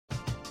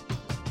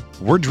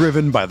We're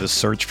driven by the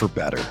search for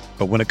better.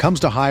 But when it comes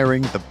to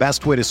hiring, the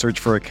best way to search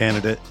for a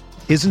candidate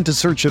isn't to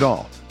search at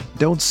all.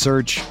 Don't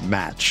search,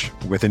 match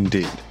with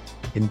Indeed.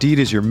 Indeed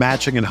is your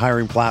matching and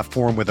hiring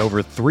platform with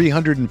over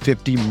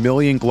 350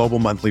 million global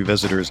monthly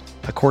visitors,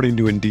 according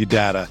to Indeed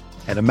data,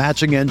 and a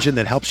matching engine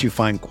that helps you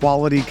find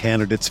quality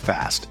candidates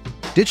fast.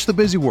 Ditch the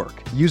busy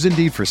work. Use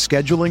Indeed for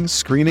scheduling,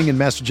 screening, and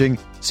messaging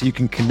so you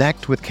can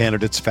connect with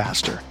candidates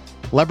faster.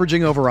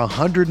 Leveraging over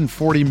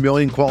 140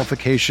 million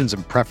qualifications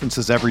and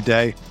preferences every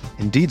day,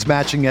 Indeed's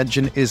matching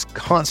engine is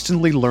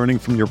constantly learning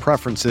from your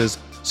preferences,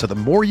 so the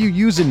more you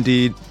use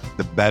Indeed,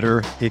 the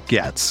better it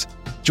gets.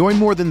 Join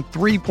more than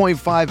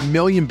 3.5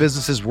 million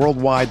businesses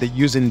worldwide that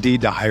use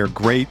Indeed to hire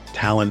great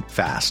talent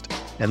fast.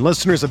 And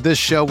listeners of this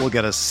show will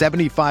get a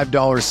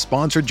 $75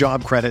 sponsored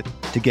job credit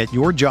to get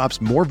your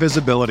jobs more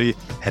visibility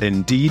at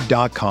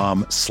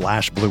Indeed.com/Blue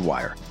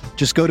Wire.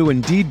 Just go to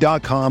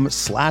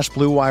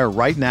Indeed.com/Blue Wire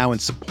right now and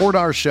support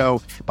our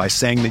show by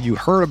saying that you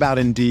heard about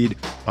Indeed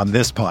on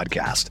this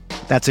podcast.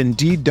 That's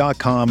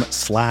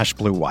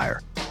Indeed.com/Blue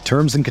Wire.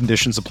 Terms and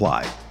conditions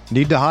apply.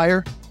 Need to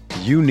hire?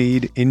 You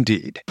need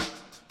Indeed.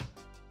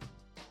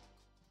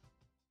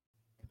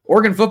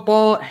 Oregon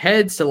football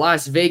heads to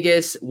Las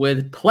Vegas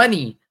with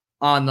plenty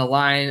on the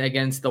line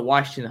against the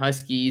Washington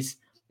Huskies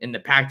in the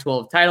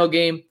Pac-12 title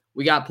game.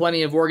 We got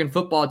plenty of Oregon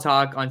football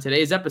talk on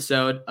today's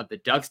episode of the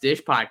Ducks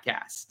Dish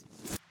podcast.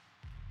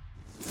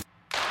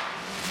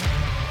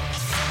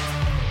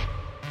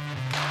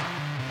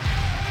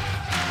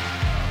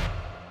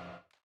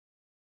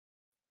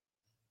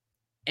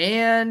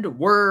 And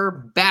we're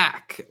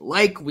back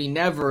like we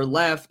never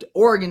left.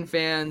 Oregon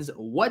fans,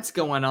 what's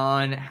going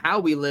on? How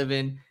we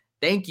living?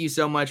 Thank you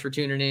so much for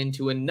tuning in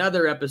to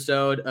another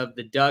episode of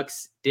the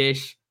Ducks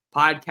Dish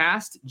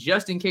podcast.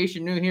 Just in case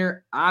you're new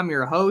here, I'm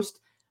your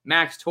host,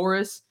 Max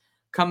Torres,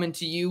 coming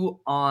to you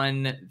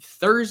on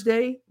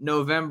Thursday,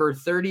 November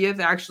 30th.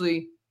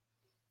 Actually,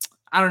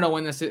 I don't know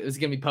when this is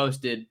going to be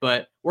posted,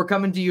 but we're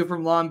coming to you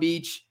from Long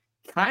Beach.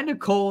 Kind of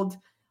cold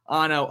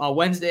on a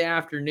Wednesday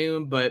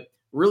afternoon, but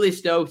really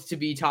stoked to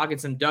be talking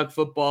some Duck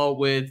football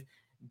with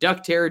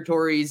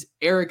DuckTerritory's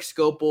Erik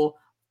Skopil,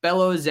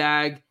 fellow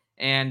Zag,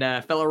 and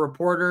fellow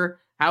reporter.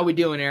 How we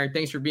doing, Erik?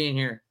 Thanks for being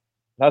here.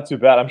 Not too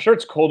bad. I'm sure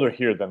it's colder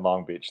here than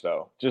Long Beach,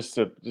 though. Just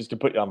to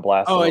put you on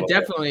blast. Oh, it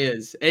definitely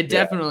is. It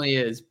definitely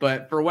is.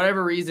 But for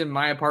whatever reason,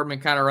 my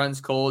apartment kind of runs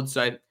cold,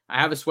 so I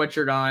have a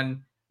sweatshirt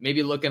on.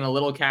 Maybe looking a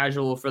little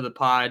casual for the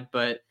pod,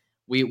 but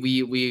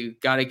we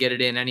got to get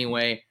it in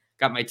anyway.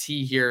 Got my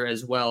tea here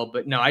as well.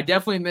 But no, I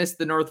definitely missed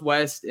the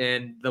Northwest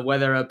and the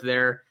weather up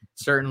there.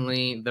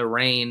 Certainly the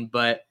rain,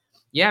 but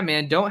yeah,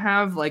 man, don't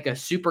have like a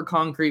super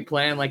concrete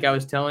plan like I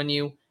was telling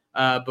you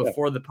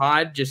before the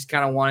pod. Just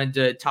kind of wanted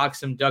to talk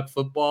some Duck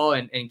football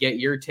and get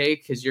your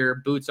take because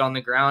your boots on the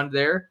ground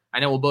there.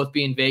 I know we'll both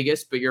be in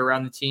Vegas, but you're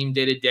around the team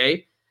day to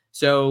day.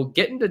 So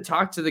getting to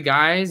talk to the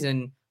guys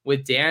and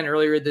with Dan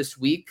earlier this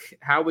week,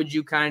 how would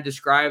you kind of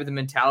describe the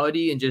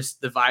mentality and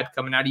just the vibe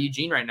coming out of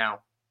Eugene right now?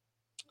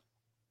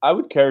 I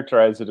would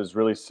characterize it as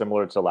really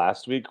similar to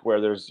last week, where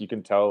you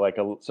can tell like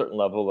a certain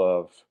level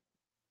of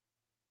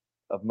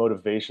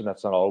motivation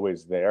that's not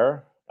always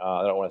there.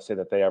 I don't want to say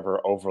that they ever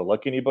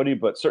overlook anybody,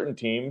 but certain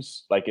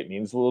teams, like it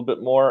means a little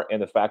bit more.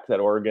 And the fact that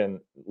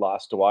Oregon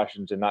lost to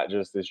Washington, not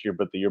just this year,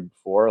 but the year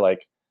before,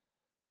 like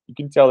you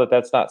can tell that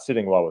that's not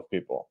sitting well with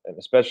people. And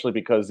especially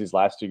because these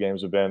last two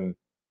games have been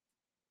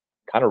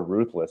kind of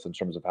ruthless in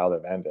terms of how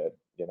they've ended,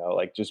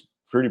 like just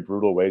pretty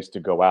brutal ways to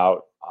go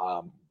out,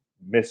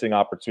 missing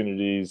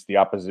opportunities, the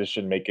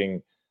opposition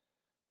making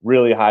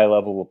really high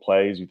level of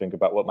plays. You think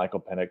about what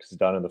Michael Penix has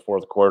done in the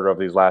fourth quarter of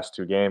these last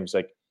two games.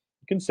 Like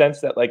you can sense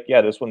that, like,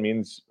 yeah, this one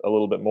means a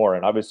little bit more.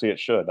 And obviously it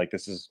should. Like,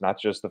 this is not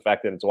just the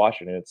fact that it's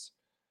Washington,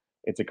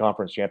 it's a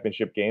conference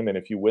championship game. And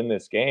if you win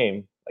this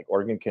game, like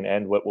Oregon can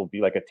end what will be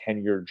like a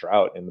 10-year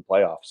drought in the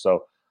playoffs.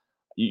 So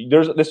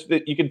there's this,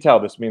 you can tell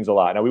this means a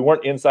lot. Now we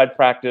weren't inside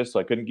practice, so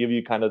I couldn't give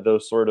you kind of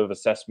those sort of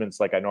assessments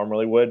like I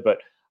normally would, but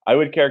I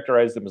would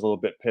characterize them as a little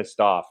bit pissed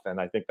off. And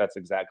I think that's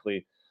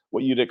exactly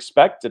what you'd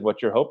expect and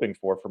what you're hoping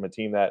for from a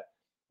team that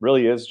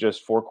really is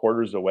just 4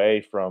 quarters away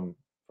from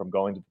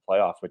going to the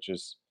playoff, which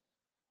is,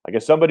 I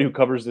guess, somebody who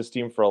covers this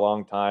team for a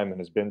long time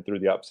and has been through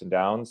the ups and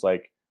downs.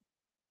 Like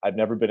I've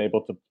never been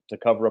able to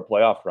cover a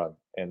playoff run.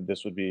 And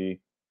this would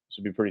be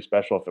pretty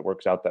special if it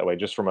works out that way,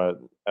 just from a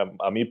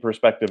me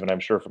perspective. And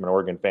I'm sure from an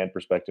Oregon fan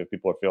perspective,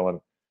 people are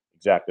feeling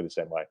exactly the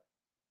same way.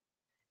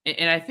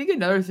 And I think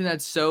another thing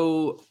that's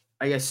so,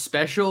 I guess,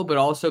 special, but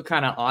also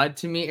kind of odd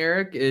to me,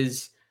 Erik,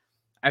 is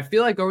I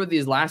feel like over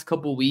these last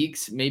couple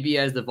weeks, maybe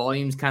as the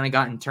volumes kind of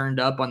gotten turned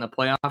up on the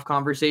playoff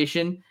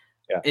conversation,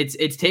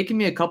 it's taken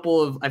me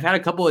I've had a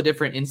couple of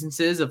different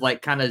instances of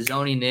like kind of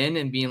zoning in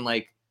and being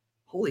like,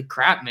 holy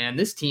crap, man,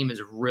 this team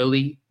is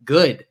really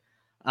good.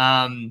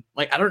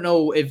 Like, I don't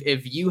know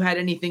if you had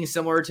anything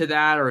similar to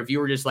that, or if you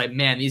were just like,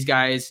 man, these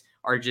guys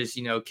are just,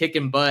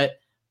 kicking butt.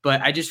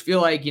 But I just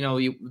feel like,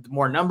 the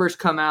more numbers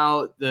come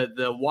out,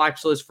 the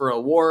watch list for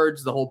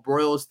awards, the whole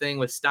Broyles thing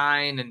with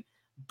Stein and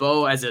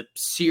Bo as a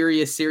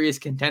serious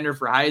contender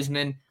for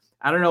Heisman.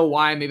 I don't know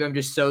why. Maybe I'm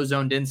just so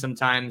zoned in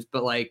sometimes,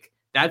 but like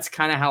that's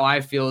kind of how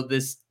I feel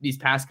these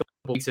past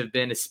couple weeks have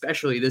been,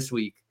 especially this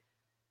week.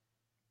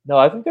 No,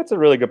 I think that's a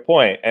really good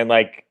point. And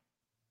like,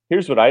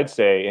 here's what I'd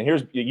say. And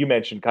here's, you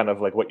mentioned kind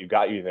of like what you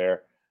got you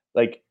there.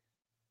 Like,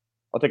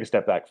 I'll take a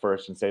step back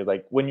first and say,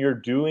 like, when you're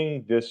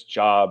doing this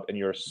job and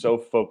you're so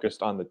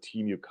focused on the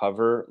team you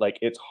cover, like,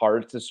 it's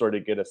hard to sort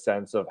of get a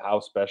sense of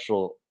how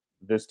special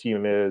this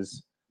team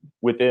is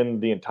within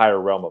the entire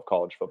realm of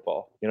college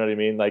football. You know what I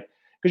mean? Like,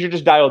 because you're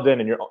just dialed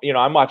in and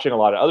I'm watching a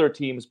lot of other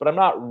teams, but I'm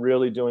not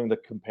really doing the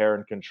compare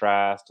and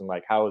contrast and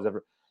like, how is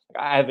ever,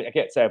 I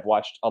can't say I've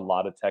watched a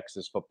lot of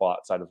Texas football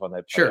outside of when they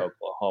play Sure.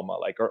 Oklahoma,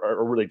 like,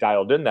 or really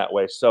dialed in that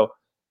way. So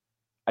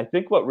I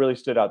think what really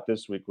stood out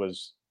this week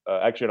was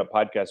actually on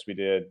a podcast we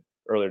did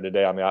earlier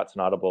today on the Odds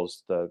and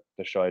Audibles, the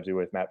show I do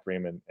with Matt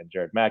Freeman and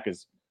Jared Mack,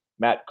 is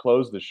Matt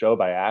closed the show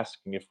by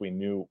asking if we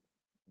knew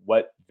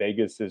what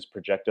Vegas's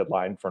projected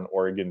line for an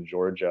Oregon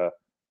Georgia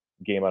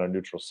game on a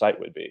neutral site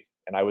would be,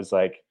 and I was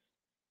like,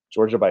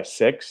 Georgia by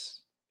 6,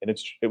 and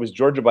it was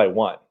Georgia by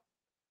 1.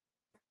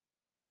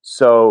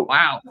 So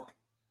Wow.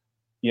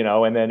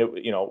 and then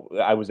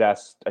I was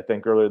asked, I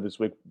think earlier this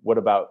week, what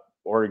about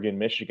Oregon,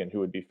 Michigan, who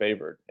would be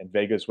favored? And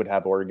Vegas would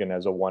have Oregon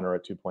as a 1 or a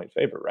 2-point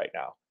favorite right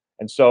now.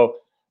 And so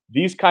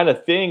these kind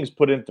of things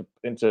put into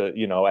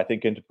I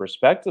think into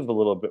perspective a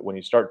little bit when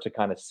you start to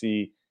kind of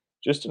see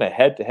just in a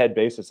head-to-head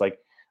basis. Like,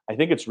 I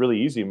think it's really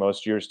easy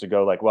most years to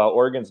go like, well,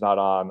 Oregon's not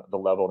on the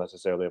level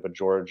necessarily of a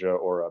Georgia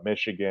or a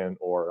Michigan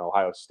or an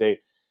Ohio State.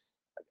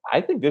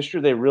 I think this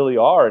year they really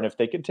are. And if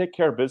they can take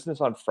care of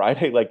business on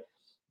Friday, like,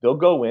 they'll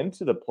go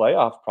into the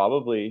playoff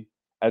probably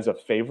as a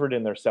favorite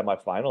in their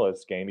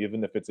semifinalist game,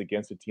 even if it's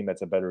against a team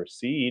that's a better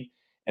seed.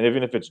 And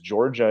even if it's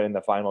Georgia in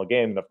the final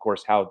game, and of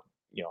course, how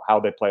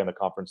they play in the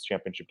conference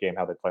championship game,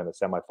 how they play in the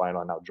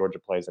semifinal, and how Georgia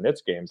plays in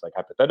its games, like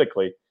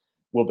hypothetically,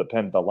 will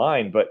depend the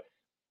line. But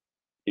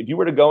if you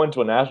were to go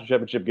into a national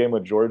championship game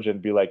with Georgia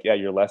and be like, yeah,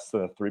 you're less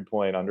than a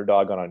 3-point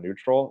underdog on a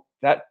neutral,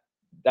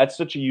 that's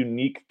such a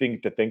unique thing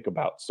to think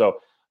about. So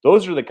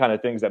those are the kind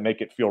of things that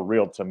make it feel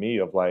real to me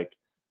of like,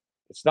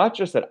 it's not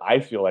just that I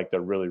feel like they're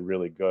really,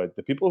 really good.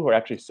 The people who are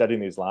actually setting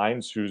these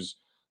lines, whose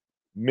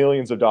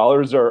millions of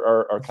dollars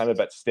are kind of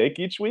at stake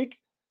each week,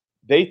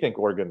 they think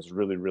Oregon's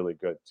really, really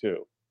good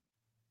too.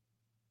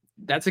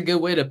 That's a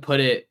good way to put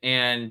it.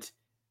 And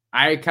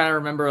I kind of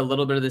remember a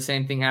little bit of the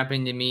same thing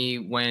happening to me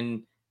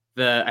when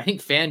I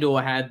think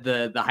FanDuel had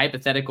the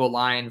hypothetical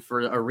line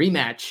for a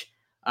rematch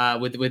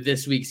with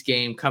this week's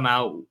game come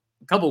out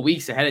a couple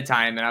weeks ahead of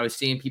time. And I was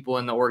seeing people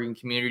in the Oregon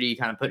community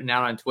kind of putting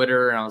out on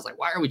Twitter. And I was like,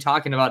 why are we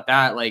talking about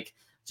that? Like,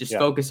 just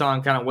focus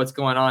on kind of what's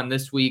going on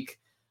this week.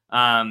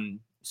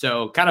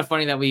 So kind of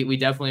funny that we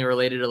definitely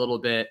related a little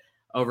bit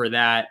over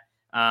that.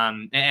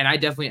 And I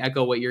definitely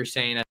echo what you're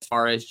saying as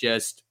far as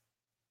just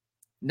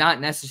not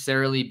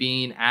necessarily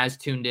being as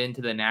tuned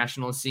into the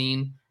national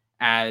scene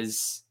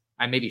as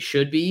I maybe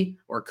should be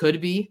or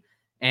could be.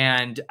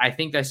 And I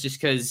think that's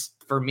just because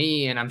for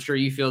me, and I'm sure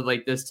you feel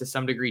like this to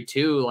some degree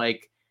too,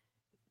 like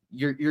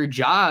your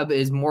job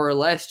is more or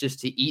less just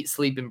to eat,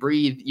 sleep, and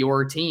breathe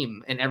your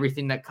team and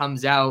everything that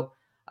comes out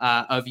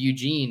of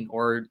Eugene,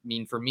 or I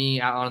mean, for me,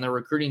 out on the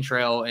recruiting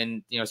trail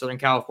in Southern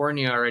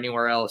California or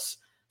anywhere else.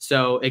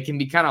 So it can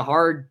be kind of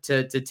hard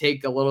to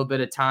take a little bit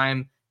of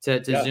time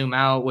to zoom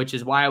out, which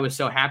is why I was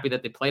so happy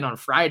that they played on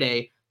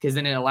Friday, because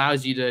then it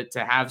allows you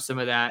to have some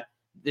of that,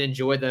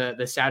 enjoy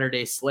the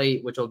Saturday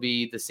slate, which will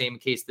be the same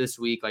case this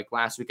week. Like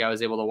last week, I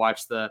was able to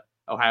watch the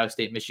Ohio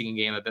State Michigan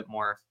game a bit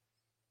more.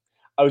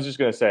 I was just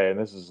going to say, and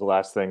this is the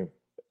last thing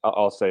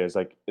I'll say, is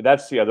like,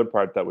 that's the other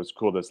part that was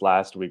cool this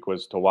last week,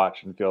 was to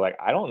watch and feel like,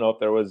 I don't know if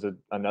there was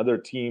another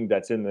team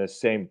that's in the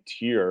same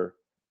tier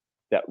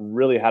that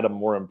really had a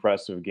more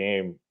impressive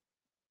game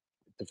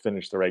to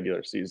finish the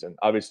regular season.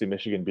 Obviously,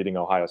 Michigan beating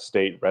Ohio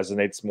State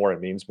resonates more and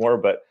means more,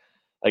 but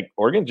like,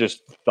 Oregon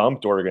just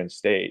thumped Oregon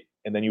State.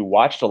 And then you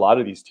watched a lot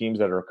of these teams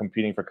that are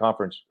competing for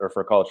conference or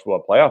for college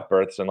football playoff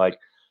berths, and like,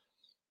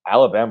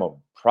 Alabama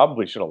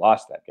probably should have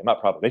lost that game.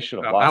 Not probably, they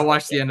should have lost. I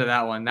watched the end of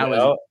that one. That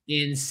was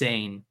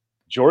insane.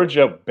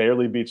 Georgia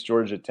barely beats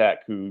Georgia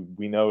Tech, who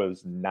we know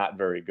is not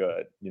very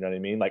good. You know what I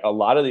mean? Like, a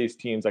lot of these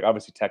teams, like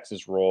obviously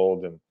Texas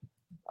rolled, and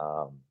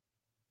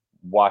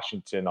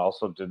Washington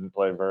also didn't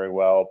play very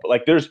well. But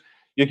like,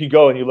 you can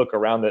go and you look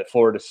around that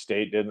Florida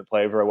State didn't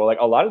play very well. Like,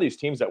 a lot of these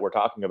teams that we're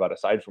talking about,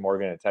 aside from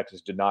Oregon and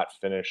Texas, did not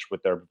finish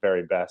with their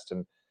very best.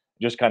 And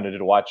just kind of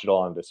to watch it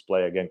all on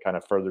display again kind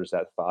of furthers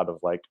that thought of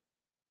like,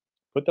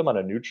 put them on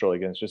a neutral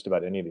against just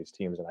about any of these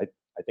teams, and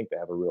I think they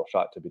have a real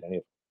shot to beat any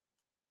of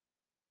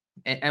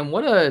them. And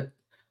what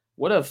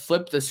a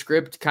flip the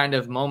script kind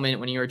of moment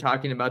when you were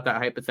talking about that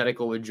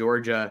hypothetical with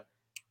Georgia,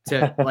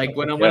 to like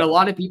when a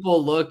lot of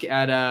people look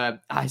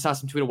at I saw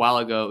some tweet a while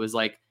ago. It was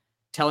like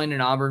telling an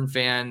Auburn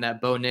fan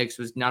that Bo Nix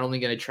was not only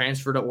going to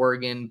transfer to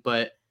Oregon,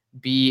 but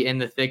be in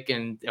the thick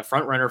and a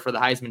front runner for the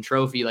Heisman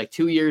Trophy like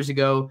 2 years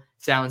ago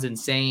sounds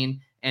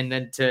insane. And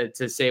then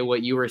to say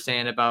what you were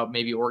saying about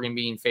maybe Oregon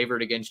being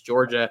favored against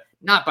Georgia,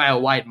 not by a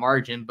wide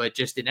margin, but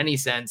just in any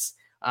sense,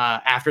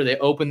 after they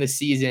opened the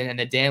season, and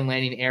the Dan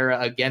Lanning era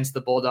against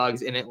the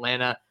Bulldogs in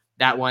Atlanta,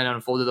 that one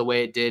unfolded the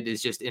way it did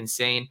is just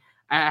insane.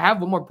 I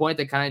have one more point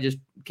that kind of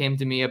just came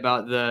to me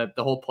about the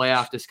whole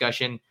playoff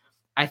discussion.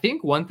 I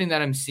think one thing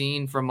that I'm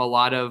seeing from a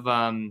lot of,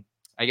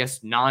 I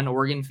guess,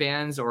 non-Oregon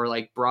fans or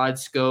like broad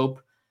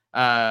scope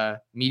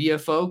media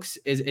folks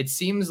is it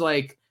seems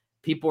like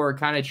people are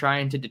kind of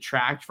trying to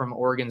detract from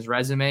Oregon's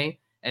resume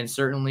and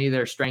certainly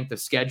their strength of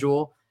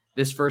schedule.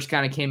 This first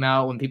kind of came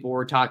out when people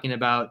were talking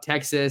about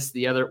Texas,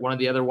 one of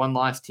the other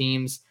one-loss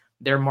teams,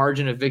 their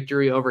margin of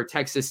victory over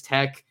Texas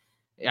Tech.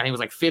 I think it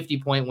was like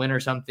 50-point win or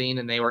something,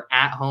 and they were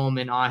at home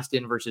in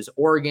Austin versus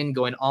Oregon,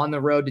 going on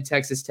the road to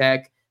Texas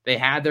Tech. They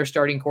had their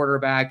starting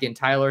quarterback in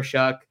Tyler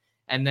Shuck,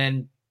 and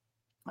then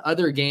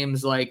other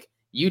games like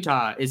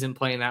Utah isn't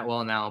playing that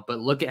well now, but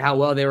look at how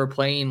well they were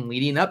playing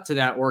leading up to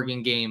that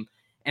Oregon game.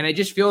 And it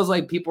just feels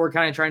like people are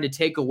kind of trying to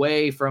take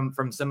away from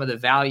some of the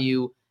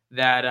value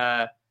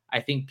that I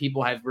think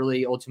people have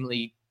really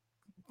ultimately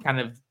kind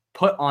of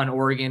put on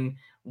Oregon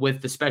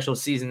with the special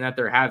season that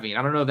they're having.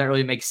 I don't know if that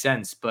really makes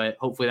sense, but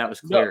hopefully that was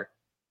clear.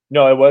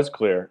 No, it was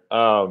clear.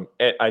 And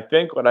I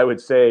think what I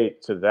would say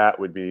to that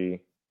would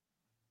be,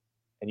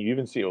 and you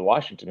even see it with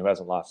Washington, who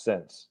hasn't lost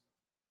since.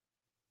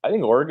 I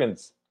think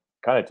Oregon's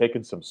kind of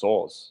taken some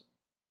souls.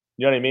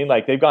 You know what I mean?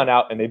 Like they've gone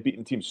out and they've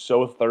beaten teams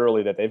so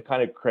thoroughly that they've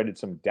kind of created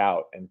some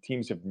doubt, and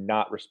teams have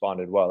not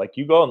responded well. Like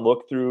you go and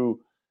look through,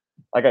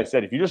 like I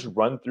said, if you just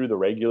run through the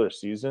regular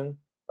season,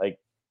 like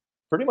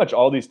pretty much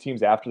all these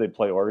teams after they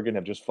play Oregon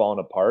have just fallen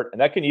apart.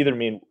 And that can either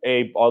mean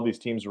all these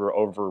teams were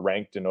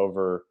overranked and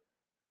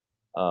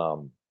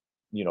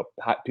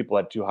people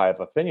had too high of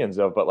opinions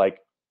of, but like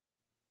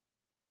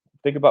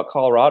think about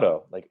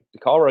Colorado. Like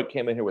Colorado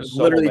came in here with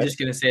literally just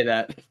going to say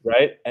that,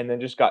 right? And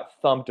then just got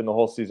thumped and the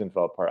whole season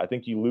fell apart. I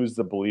think you lose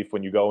the belief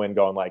when you go in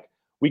going like,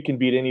 we can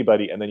beat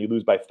anybody, and then you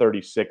lose by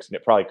 36 and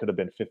it probably could have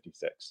been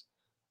 56.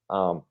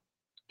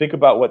 Think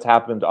about what's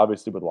happened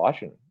obviously with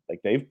Washington.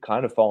 Like they've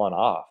kind of fallen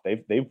off.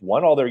 They've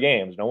won all their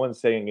games. No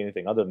one's saying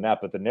anything other than that.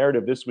 But the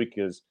narrative this week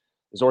is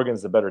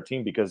Oregon's the better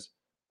team because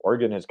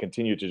Oregon has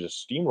continued to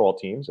just steamroll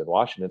teams, and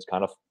Washington's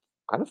kind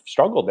of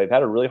struggled. They've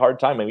had a really hard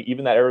time. I mean,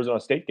 even that Arizona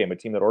State game, a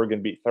team that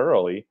Oregon beat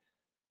thoroughly,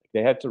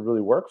 they had to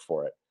really work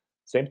for it.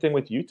 Same thing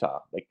with Utah.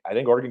 Like I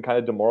think Oregon kind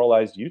of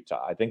demoralized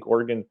Utah. I think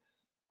Oregon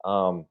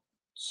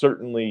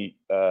certainly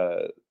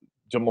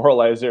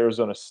demoralized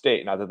Arizona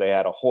State. Not that they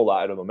had a whole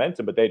lot of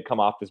momentum, but they'd come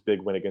off this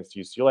big win against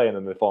UCLA, and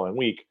then the following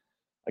week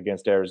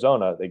against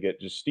Arizona, they get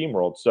just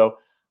steamrolled. So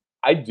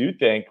I do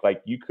think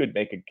like you could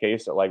make a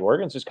case that like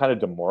Oregon's just kind of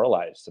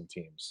demoralized some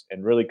teams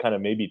and really kind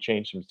of maybe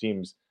change some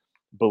teams'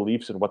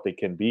 beliefs in what they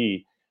can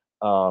be.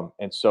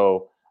 And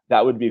so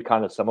that would be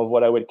kind of some of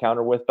what I would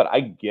counter with. But I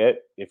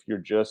get if you're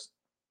just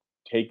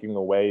taking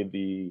away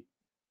the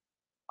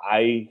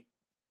eye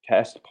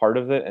test part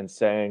of it and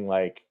saying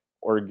like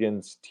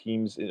Oregon's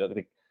teams,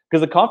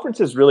 because the conference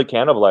has really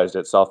cannibalized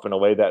itself in a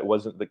way that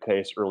wasn't the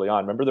case early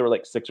on. Remember, there were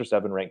like 6 or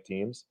 7 ranked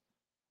teams.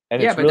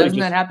 And yeah, but really doesn't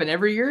that happen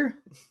every year?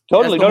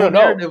 Totally, no.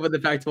 Narrative with the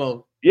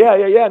Pac-12.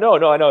 Yeah. No,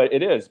 I know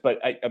it is, but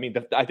I mean,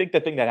 I think the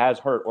thing that has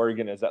hurt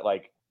Oregon is that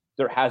like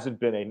there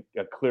hasn't been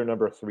a clear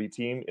number 3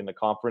 team in the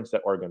conference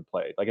that Oregon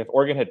played. Like if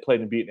Oregon had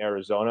played and beaten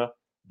Arizona,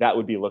 that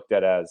would be looked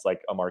at as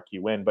like a marquee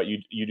win. But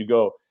you do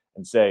go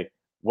and say,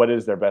 what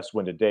is their best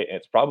win to date? And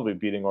it's probably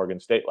beating Oregon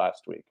State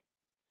last week.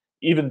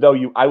 Even though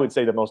I would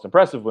say the most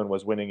impressive win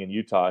was winning in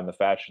Utah in the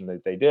fashion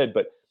that they did.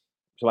 But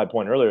to my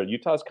point earlier,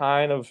 Utah's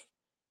kind of,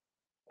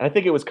 and I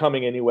think it was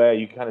coming anyway.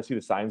 You can kind of see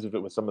the signs of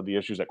it with some of the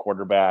issues at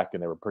quarterback,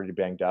 and they were pretty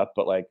banged up.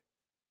 But like,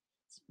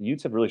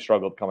 Utes have really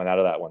struggled coming out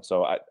of that one.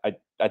 So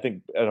I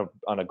think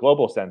on a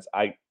global sense,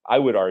 I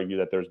would argue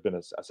that there's been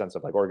a sense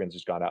of like Oregon's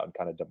just gone out and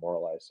kind of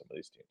demoralized some of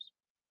these teams.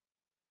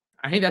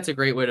 I think that's a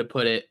great way to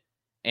put it.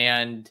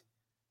 And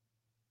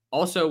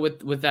also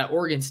with that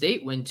Oregon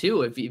State win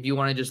too, if you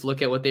want to just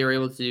look at what they were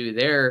able to do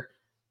there,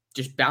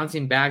 just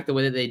bouncing back the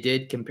way that they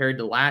did compared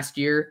to last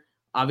year.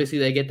 Obviously,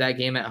 they get that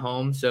game at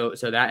home, so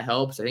that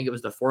helps. I think it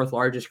was the 4th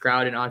largest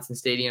crowd in Autzen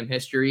Stadium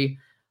history.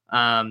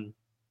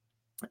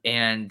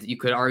 And you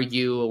could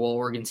argue, well,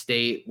 Oregon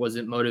State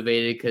wasn't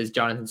motivated because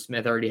Jonathan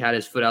Smith already had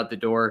his foot out the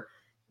door.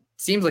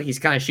 Seems like he's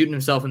kind of shooting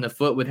himself in the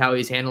foot with how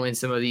he's handling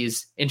some of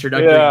these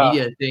introductory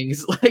media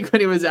things. Like when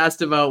he was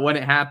asked about when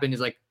it happened,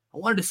 he's like, I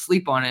wanted to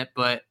sleep on it,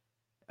 but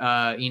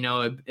I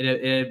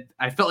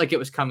felt like it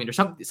was coming or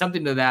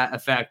something to that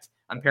effect.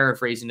 I'm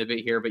paraphrasing a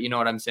bit here, but you know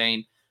what I'm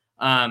saying.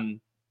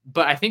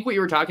 But I think what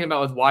you were talking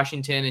about with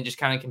Washington and just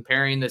kind of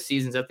comparing the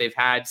seasons that they've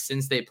had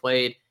since they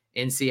played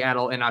in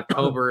Seattle in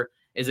October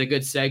is a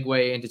good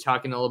segue into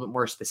talking a little bit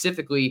more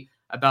specifically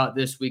about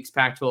this week's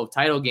Pac-12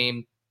 title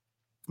game,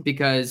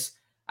 because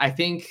I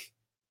think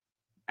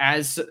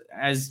as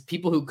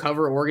people who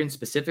cover Oregon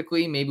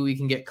specifically, maybe we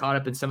can get caught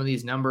up in some of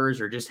these numbers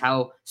or just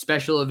how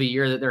special of a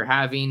year that they're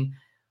having.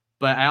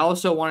 But I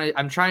also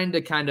I'm trying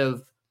to kind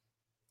of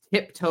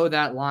tiptoe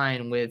that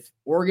line with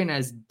Oregon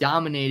has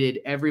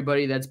dominated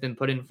everybody that's been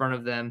put in front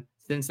of them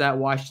since that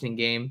Washington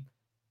game,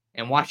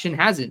 and Washington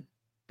hasn't.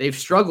 They've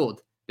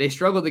struggled. They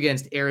struggled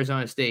against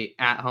Arizona State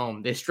at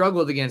home. They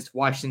struggled against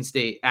Washington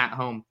State at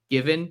home.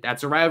 Given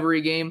that's a rivalry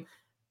game,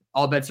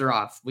 all bets are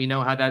off. We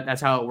know how that's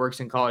how it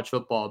works in college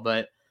football,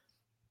 but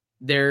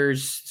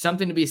there's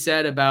something to be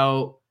said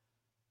about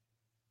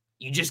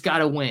you just got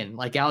to win.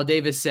 Like Al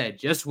Davis said,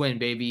 just win,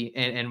 baby.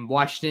 And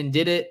Washington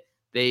did it.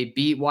 They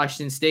beat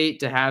Washington State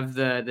to have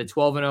the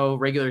 12-0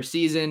 regular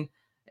season,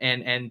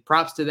 and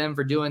props to them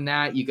for doing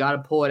that. You got to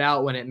pull it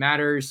out when it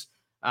matters.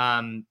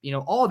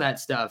 All that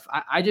stuff.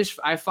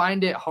 I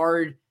find it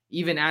hard,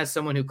 even as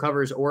someone who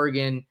covers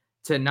Oregon,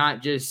 to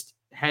not just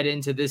head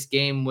into this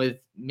game with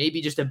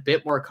maybe just a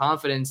bit more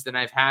confidence than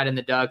I've had in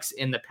the Ducks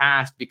in the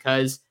past,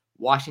 because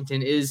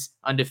Washington is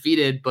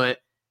undefeated, but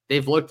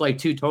they've looked like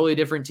two totally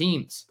different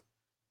teams.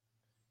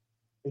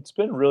 It's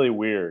been really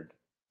weird.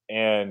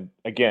 And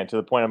again, to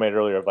the point I made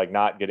earlier of like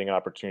not getting an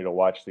opportunity to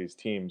watch these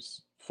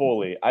teams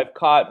fully, I've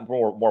caught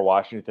more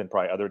Washington than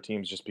probably other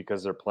teams just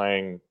because they're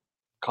playing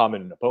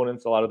common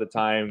opponents a lot of the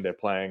time. They're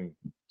playing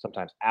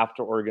sometimes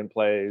after Oregon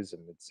plays,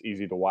 and it's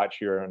easy to watch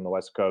here on the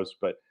West Coast.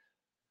 But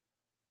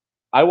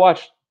I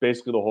watched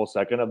basically the whole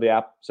second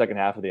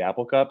half of the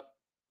Apple Cup.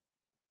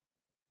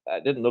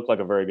 It didn't look like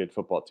a very good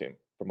football team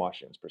from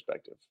Washington's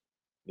perspective.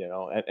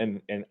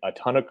 And a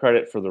ton of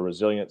credit for the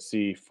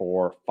resiliency,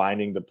 for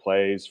finding the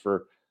plays,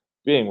 for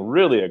being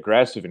really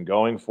aggressive and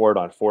going for it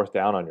on fourth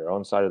down on your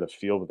own side of the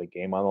field with the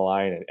game on the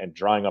line, and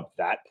drawing up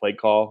that play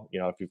call.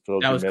 If you feel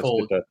that was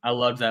cold. I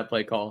loved that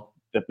play call.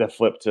 The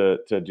flip to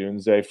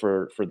Dunze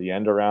for the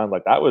end around,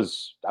 like that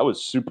was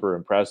super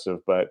impressive.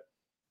 But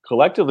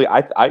collectively,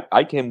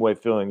 I came away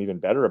feeling even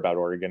better about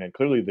Oregon, and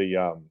clearly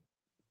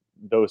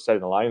those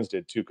setting the lines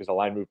did too, because the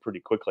line moved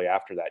pretty quickly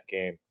after that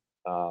game.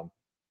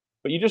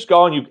 But you just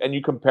go and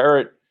you compare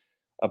it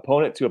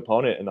opponent to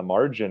opponent in the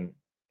margin,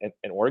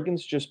 and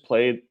Oregon's just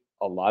played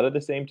a lot of the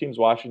same teams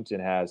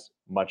Washington has,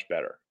 much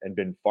better, and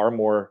been far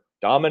more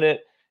dominant,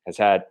 has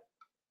had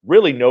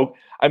really no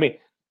 – I mean,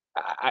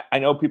 I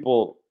know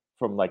people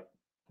from like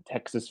the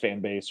Texas fan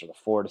base or the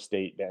Florida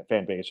State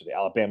fan base or the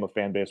Alabama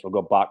fan base will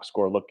go box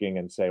score looking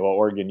and say, well,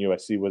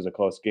 Oregon-USC was a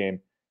close game.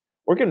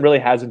 Oregon really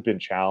hasn't been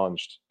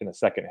challenged in the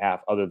second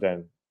half other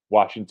than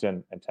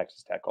Washington and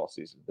Texas Tech all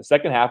season. The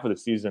second half of the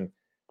season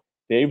 –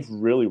 they've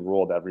really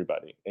ruled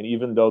everybody. And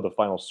even though the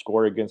final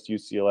score against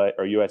UCLA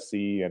or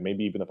USC, and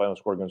maybe even the final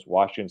score against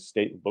Washington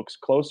State looks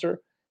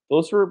closer,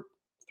 those were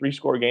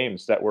 3-score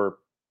games that were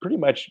pretty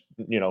much,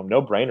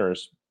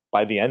 no-brainers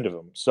by the end of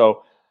them.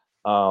 So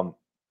I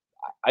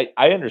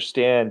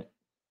understand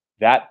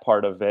that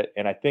part of it.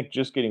 And I think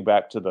just getting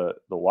back to the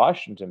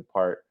Washington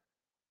part,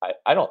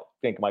 I don't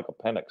think Michael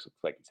Penix looks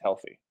like he's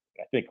healthy.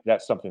 I think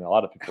that's something a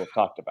lot of people have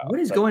talked about.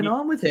 What is going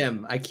on with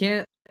him? I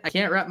can't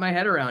wrap my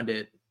head around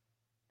it.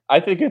 I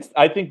think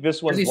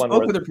this one's one where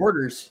with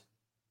reporters.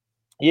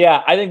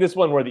 Yeah, I think this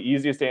one where the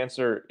easiest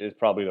answer is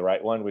probably the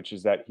right one, which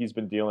is that he's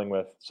been dealing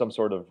with some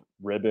sort of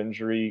rib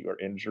injury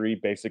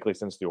basically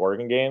since the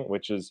Oregon game,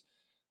 which is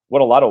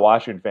what a lot of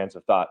Washington fans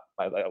have thought.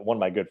 One of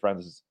my good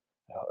friends is,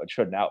 I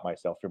shouldn't out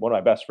myself here. One of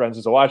my best friends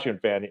is a Washington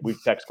fan. We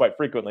text quite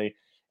frequently,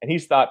 and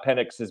he's thought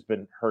Penix has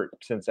been hurt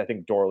since I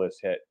think Dorlus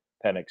hit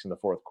Penix in the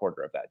fourth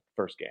quarter of that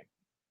first game,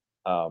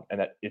 and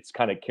that it's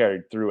kind of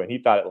carried through. And he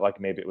thought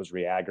maybe it was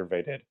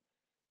re-aggravated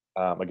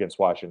against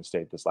Washington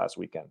State this last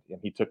weekend, and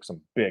he took some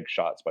big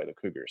shots by the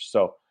Cougars.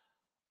 So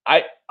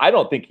I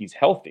don't think he's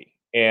healthy,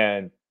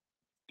 and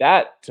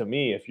that, to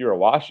me, if you're a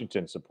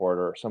Washington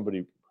supporter or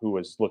somebody who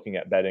is looking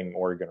at betting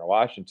Oregon or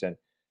Washington,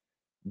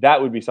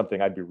 that would be something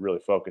I'd be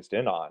really focused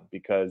in on,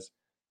 because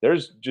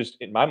there's just,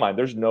 in my mind,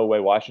 there's no way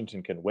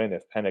Washington can win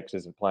if Penix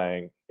isn't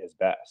playing his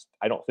best.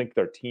 I don't think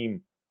their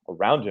team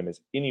around him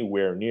is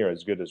anywhere near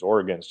as good as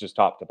Oregon's, just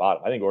top to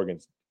bottom. I think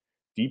Oregon's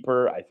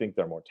deeper. I think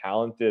they're more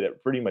talented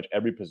at pretty much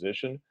every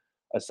position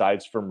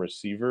aside from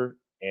receiver.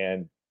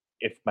 And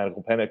if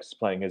Michael Penix is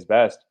playing his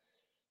best,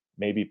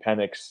 maybe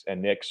Penix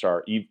and Nix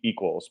are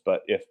equals.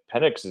 But if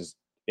Penix is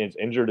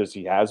injured as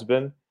he has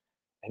been,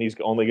 and he's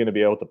only going to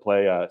be able to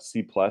play a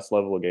C+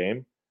 level of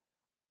game,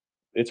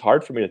 it's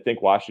hard for me to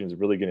think Washington's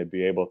really going to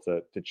be able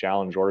to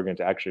challenge Oregon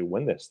to actually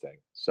win this thing.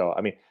 So,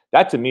 I mean,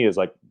 that to me is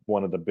like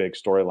one of the big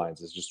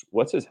storylines, is just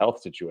what's his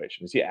health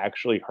situation? Is he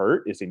actually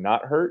hurt? Is he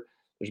not hurt?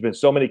 There's been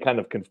so many kind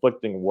of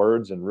conflicting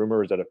words and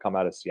rumors that have come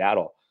out of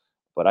Seattle,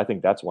 but I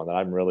think that's one that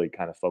I'm really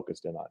kind of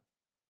focused in on.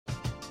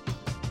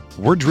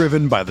 We're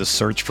driven by the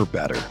search for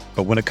better.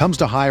 But when it comes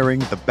to hiring,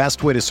 the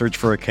best way to search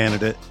for a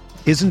candidate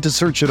isn't to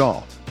search at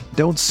all.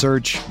 Don't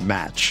search,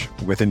 match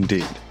with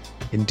Indeed.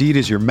 Indeed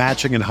is your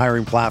matching and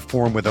hiring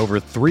platform with over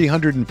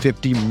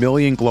 350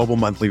 million global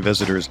monthly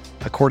visitors,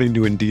 according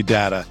to Indeed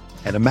data,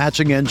 and a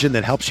matching engine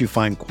that helps you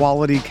find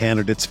quality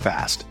candidates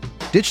fast.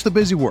 Ditch the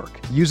busy work.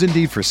 Use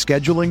Indeed for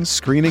scheduling,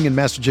 screening, and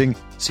messaging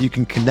so you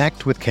can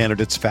connect with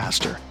candidates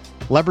faster.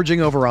 Leveraging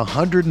over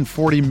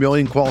 140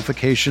 million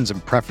qualifications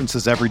and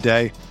preferences every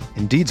day,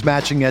 Indeed's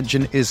matching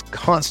engine is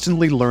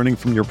constantly learning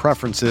from your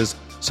preferences,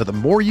 so the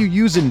more you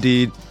use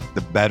Indeed,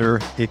 the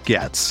better it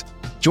gets.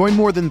 Join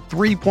more than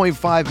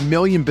 3.5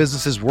 million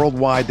businesses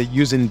worldwide that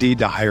use Indeed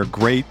to hire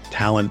great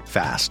talent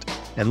fast.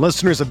 And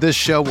listeners of this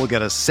show will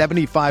get a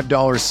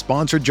 $75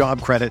 sponsored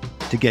job credit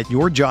to get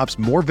your jobs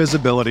more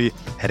visibility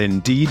at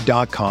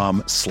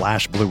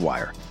Indeed.com/Blue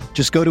Wire.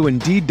 Just go to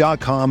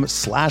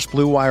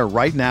Indeed.com/Blue Wire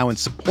right now and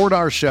support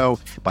our show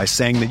by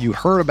saying that you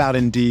heard about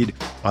Indeed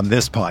on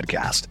this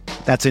podcast.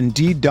 That's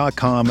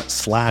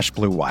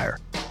Indeed.com/Blue Wire.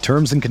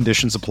 Terms and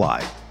conditions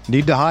apply.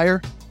 Need to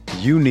hire?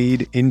 You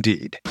need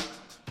Indeed.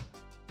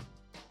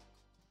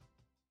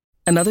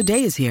 Another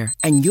day is here,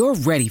 and you're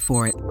ready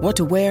for it. What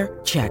to wear?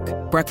 Check.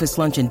 Breakfast,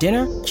 lunch, and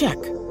dinner?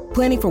 Check.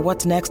 Planning for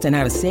what's next and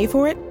how to save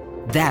for it?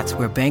 That's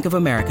where Bank of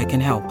America can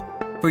help.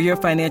 For your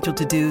financial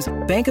to-dos,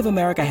 Bank of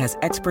America has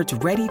experts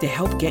ready to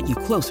help get you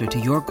closer to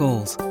your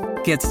goals.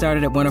 Get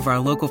started at one of our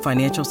local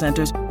financial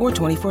centers or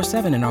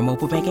 24/7 in our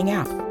mobile banking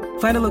app.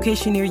 Find a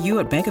location near you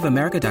at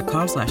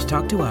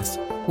bankofamerica.com/talktous.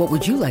 What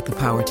would you like the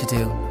power to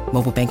do?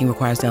 Mobile banking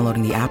requires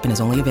downloading the app and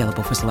is only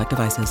available for select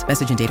devices.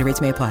 Message and data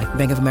rates may apply.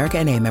 Bank of America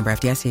N.A., member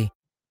FDIC.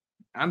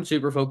 I'm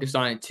super focused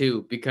on it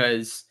too,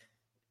 because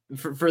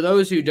for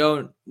those who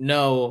don't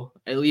know,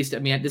 at least, I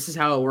mean, this is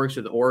how it works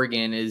with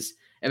Oregon is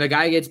if a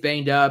guy gets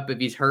banged up, if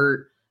he's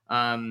hurt,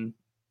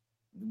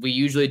 we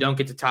usually don't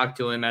get to talk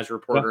to him as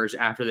reporters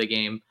after the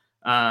game.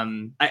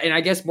 And I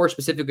guess more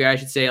specifically, I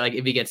should say, like,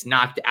 if he gets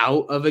knocked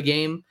out of a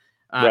game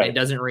and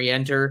doesn't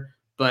re-enter.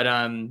 But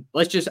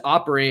let's just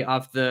operate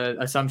off the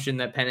assumption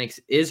that Penix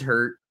is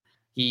hurt.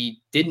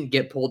 He didn't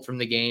get pulled from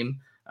the game,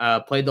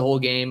 played the whole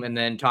game, and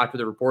then talked with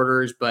the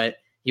reporters. But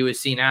he was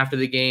seen after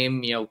the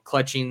game,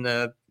 clutching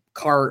the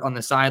cart on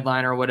the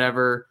sideline or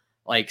whatever.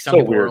 Like some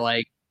people were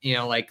like,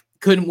 like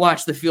couldn't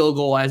watch the field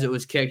goal as it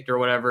was kicked or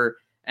whatever.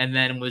 And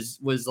then was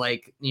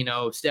like,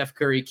 Steph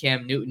Curry,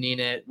 Cam Newtoning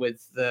it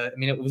with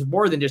it was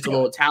more than just a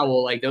little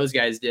towel like those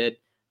guys did.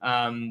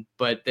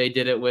 But they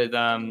did it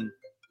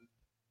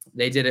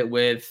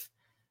with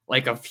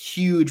like a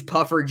huge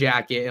puffer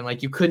jacket, and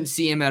like you couldn't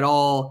see him at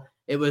all.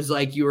 It was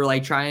like you were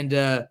like trying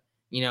to,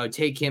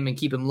 take him and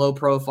keep him low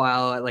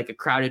profile at like a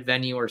crowded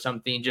venue or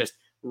something. Just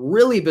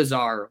really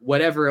bizarre,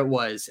 whatever it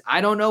was.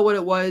 I don't know what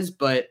it was,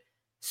 but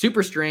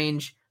super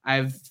strange.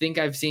 I think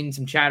I've seen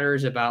some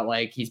chatters about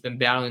like he's been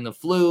battling the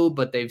flu,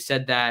 but they've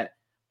said that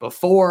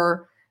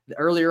before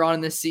earlier on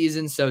in this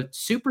season. So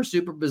super,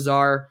 super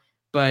bizarre.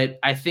 But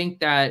I think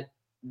that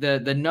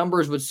the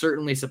numbers would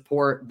certainly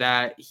support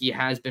that he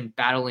has been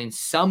battling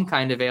some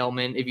kind of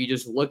ailment. If you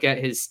just look at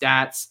his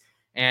stats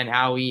and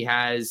how he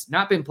has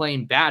not been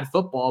playing bad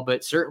football,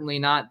 but certainly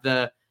not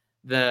the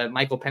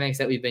Michael Penix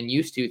that we've been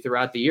used to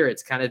throughout the year.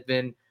 It's kind of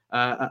been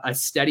a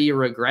steady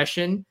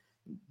regression,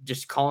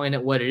 just calling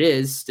it what it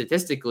is,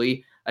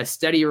 statistically, a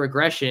steady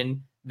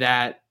regression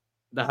that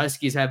the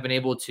Huskies have been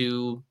able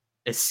to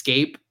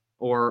escape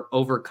or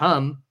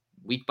overcome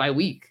week by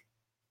week.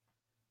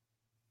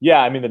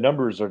 Yeah, I mean, the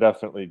numbers are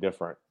definitely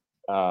different.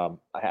 I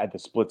had the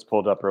splits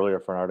pulled up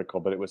earlier for an article,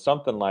 but it was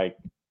something like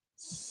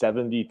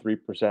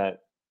 73%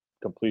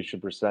 completion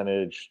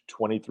percentage,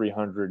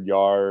 2,300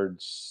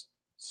 yards,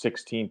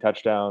 16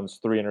 touchdowns,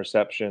 3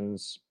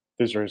 interceptions.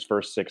 These are his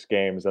first 6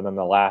 games. And then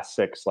the last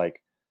 6, like,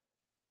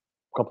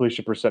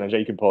 completion percentage,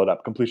 you can pull it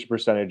up. Completion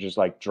percentage is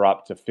like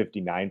dropped to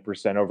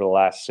 59% over the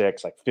last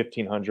 6, like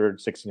 1,500,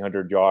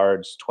 1,600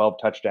 yards, 12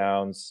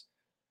 touchdowns.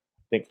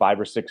 I think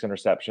 5 or 6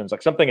 interceptions,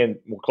 like something in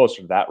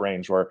closer to that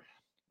range where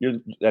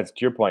that's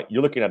to your point,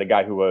 you're looking at a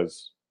guy who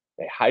was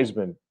a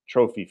Heisman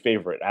Trophy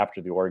favorite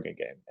after the Oregon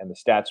game. And the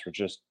stats were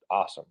just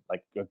awesome,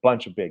 like a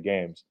bunch of big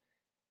games.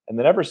 And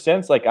then ever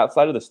since, like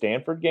outside of the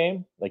Stanford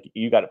game, like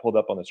you got it pulled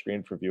up on the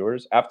screen for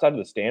viewers, outside of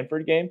the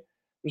Stanford game,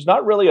 there's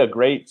not really a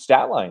great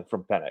stat line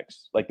from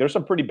Penix. Like there's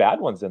some pretty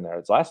bad ones in there.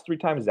 His last 3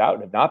 times out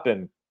have not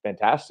been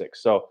fantastic.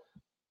 So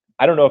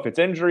I don't know if it's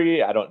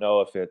injury. I don't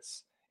know if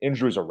it's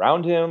injuries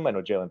around him. I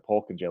know Jalen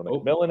Polk and Jalen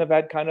McMillan have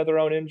had kind of their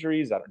own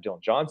injuries. I don't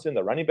Dylan Johnson,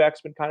 the running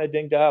back's been kind of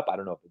dinged up. I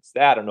don't know if it's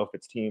that. I don't know if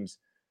it's teams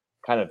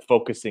kind of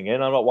focusing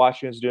in on what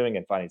Washington's doing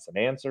and finding some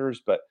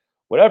answers. But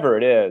whatever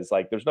it is,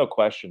 like there's no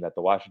question that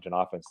the Washington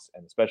offense,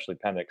 and especially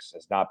Penix,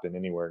 has not been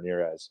anywhere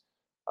near as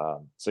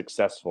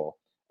successful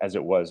as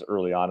it was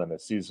early on in the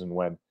season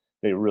when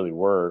they really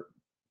were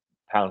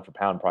pound for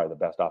pound probably the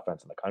best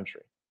offense in the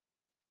country.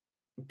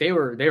 They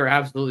were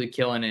absolutely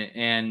killing it,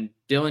 and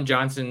Dylan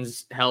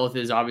Johnson's health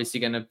is obviously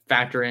going to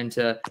factor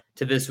into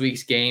this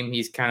week's game.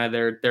 He's kind of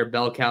their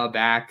bell cow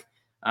back.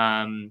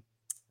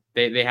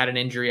 They had an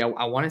injury.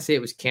 I want to say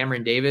it was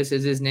Cameron Davis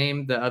is his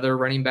name, the other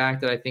running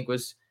back that I think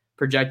was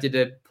projected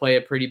to play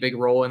a pretty big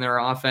role in their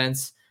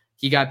offense.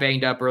 He got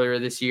banged up earlier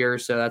this year,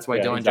 so that's why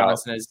Dylan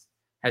Johnson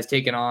has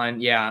taken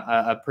on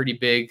a pretty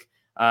big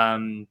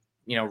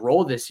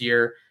role this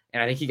year,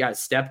 and I think he got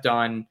stepped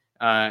on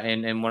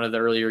in one of the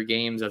earlier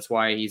games. That's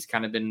why he's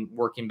kind of been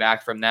working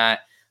back from that.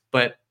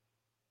 But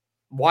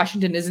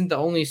Washington isn't the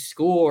only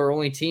school or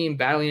only team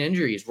battling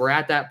injuries. We're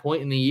at that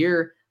point in the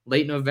year,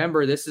 late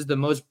November. This is the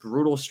most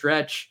brutal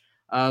stretch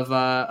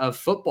of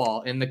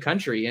football in the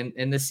country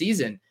in the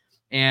season.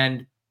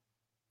 And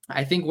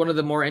I think one of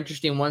the more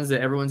interesting ones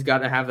that everyone's got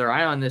to have their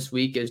eye on this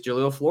week is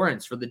Jahlil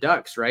Florence for the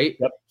Ducks, right?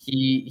 Yep.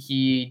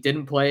 He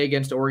didn't play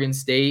against Oregon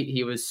State.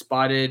 He was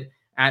spotted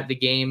at the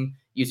game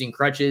using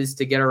crutches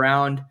to get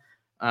around.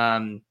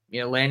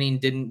 Lanning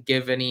didn't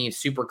give any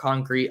super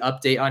concrete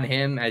update on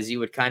him, as you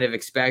would kind of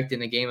expect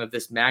in a game of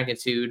this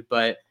magnitude,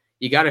 but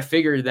you got to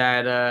figure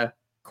that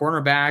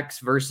cornerbacks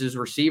versus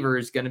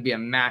receivers is going to be a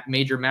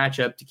major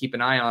matchup to keep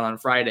an eye on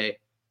Friday.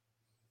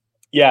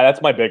 Yeah,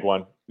 that's my big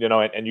one,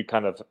 and you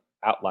kind of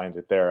outlined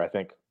it there. I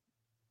think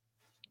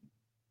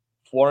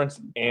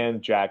Florence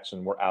and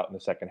Jackson were out in the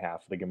second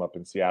half of the game up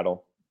in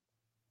Seattle.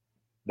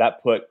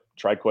 That put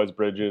Trikweze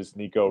Bridges,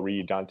 Nico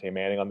Reed, Dante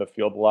Manning on the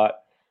field a lot.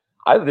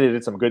 I think they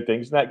did some good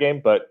things in that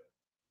game, but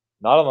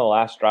not on the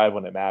last drive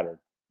when it mattered,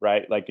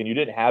 right? And you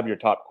didn't have your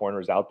top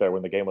corners out there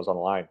when the game was on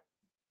the line.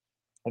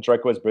 And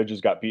Trikweze Bridges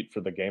got beat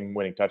for the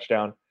game-winning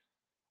touchdown.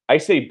 I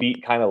say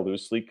beat kind of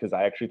loosely because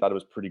I actually thought it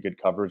was pretty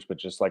good coverage, but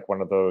just like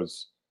one of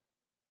those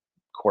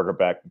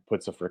quarterback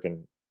puts a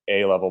freaking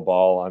A-level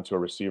ball onto a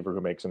receiver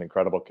who makes an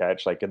incredible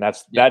catch.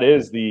 That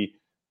is the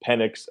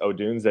Penix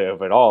Odunze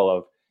of it all,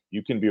 of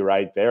you can be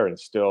right there and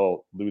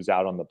still lose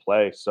out on the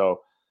play.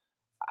 So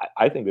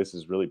I think this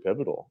is really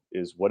pivotal,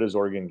 is what is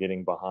Oregon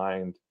getting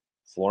behind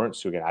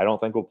Florence, who, again, I don't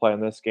think will play in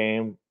this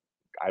game.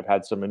 I've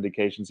had some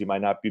indications he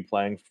might not be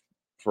playing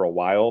for a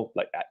while,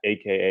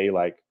 AKA,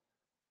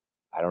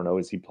 I don't know,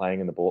 is he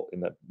playing in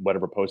the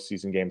whatever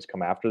postseason games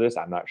come after this?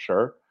 I'm not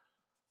sure.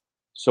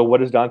 So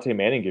what does Dante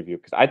Manning give you?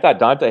 Because I thought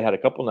Dante had a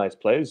couple nice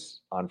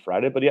plays on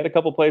Friday, but he had a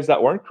couple plays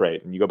that weren't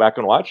great. And you go back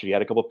and watch it, he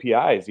had a couple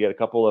PIs. He had a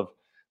couple of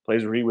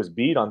plays where he was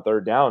beat on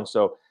third down.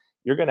 So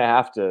you're going to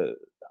have to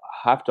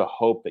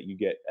hope that you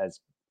get as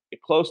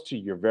close to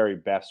your very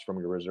best from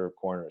your reserve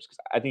corners. Because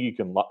I think you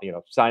can,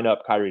 sign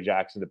up Kyrie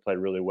Jackson to play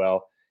really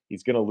well.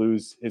 He's going to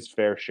lose his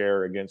fair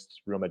share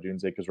against Rome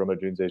Odunze because Rome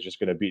Odunze is just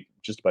going to beat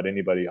just about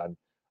anybody on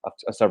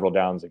several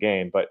downs a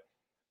game. But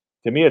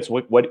to me, it's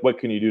what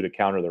can you do to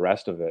counter the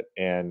rest of it?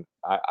 And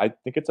I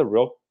think it's a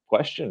real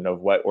question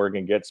of what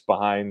Oregon gets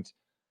behind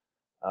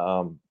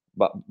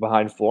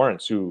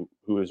Florence, who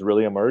has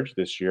really emerged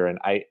this year. And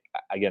I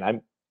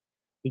think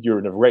you're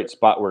in a great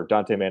spot where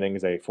Dante Manning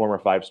is a former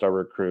 5-star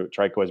recruit.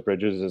 Trikweze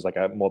Bridges is like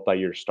a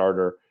multi-year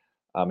starter.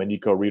 And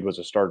Nico Reed was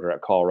a starter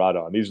at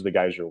Colorado. And these are the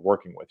guys you're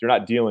working with. You're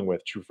not dealing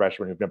with true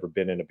freshmen who've never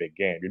been in a big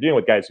game. You're dealing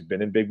with guys who've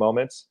been in big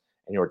moments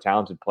and who are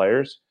talented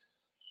players.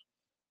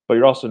 But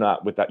you're also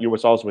not with that. You're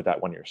also with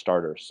that one-year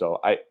starter. So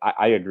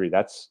I agree.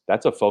 That's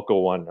a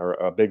focal one, or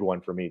a big one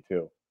for me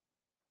too.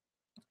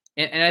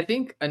 And I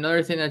think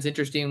another thing that's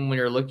interesting when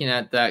you're looking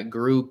at that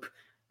group,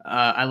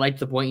 I like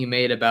the point you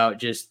made about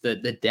just the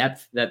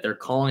depth that they're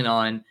calling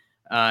on.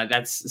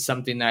 That's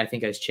something that I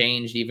think has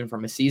changed even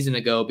from a season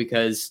ago,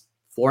 because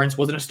Florence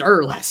wasn't a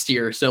starter last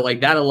year. So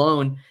that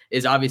alone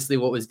is obviously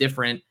what was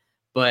different.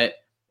 But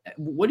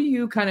what do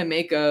you kind of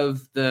make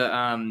of the,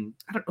 I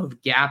don't know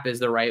if gap is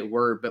the right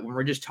word, but when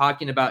we're just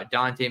talking about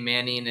Dante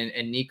Manning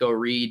and Nico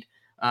Reed,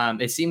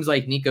 it seems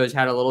like Nico's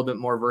had a little bit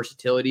more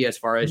versatility as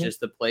far as just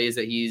the plays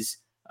that he's,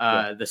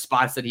 the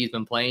spots that he's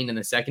been playing in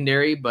the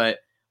secondary. But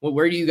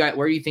where do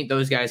you think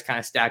those guys kind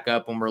of stack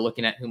up when we're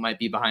looking at who might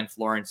be behind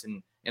Florence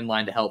and in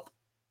line to help?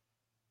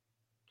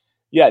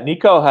 Yeah,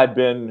 Nico had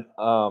been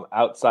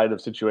outside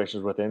of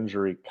situations with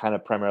injury, kind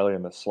of primarily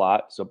in the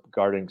slot, so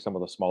guarding some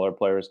of the smaller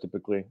players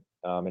typically,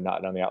 and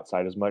not on the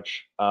outside as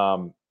much.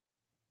 I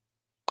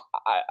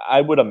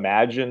would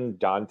imagine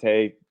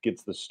Dante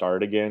gets the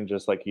start again,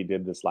 just like he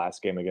did this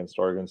last game against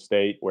Oregon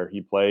State, where he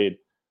played,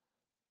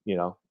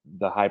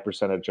 the high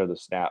percentage of the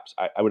snaps.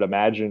 I would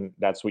imagine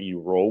that's what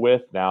you roll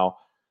with. Now,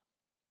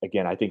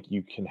 again, I think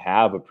you can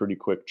have a pretty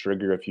quick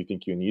trigger if you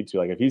think you need to.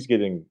 Like if he's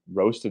getting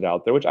roasted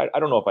out there, which I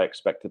don't know if I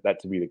expected that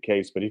to be the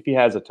case, but if he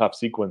has a tough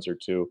sequence or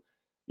two,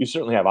 you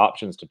certainly have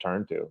options to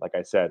turn to. Like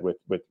I said, with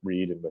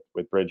Reed and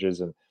with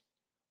Bridges, and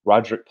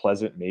Roderick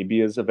Pleasant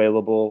maybe is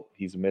available.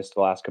 He's missed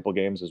the last couple of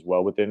games as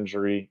well with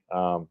injury,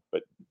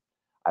 but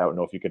I don't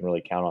know if you can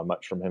really count on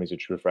much from him. He's a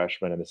true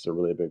freshman, and this is a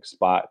really big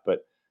spot.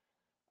 But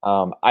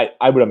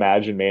I would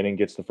imagine Manning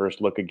gets the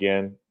first look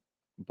again.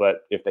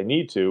 But if they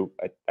need to,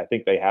 I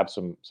think they have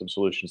some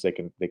solutions they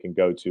can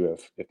go to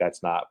if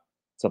that's not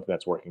something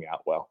that's working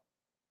out well.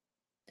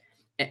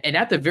 And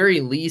at the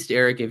very least,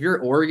 Erik, if you're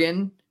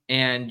Oregon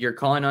and you're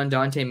calling on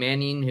Dante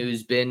Manning,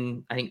 who's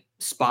been, I think,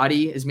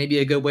 spotty is maybe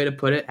a good way to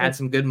put it, had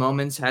some good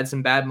moments, had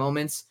some bad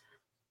moments,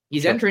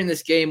 he's entering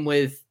this game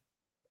with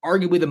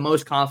arguably the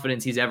most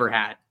confidence he's ever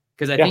had,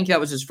 because I think that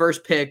was his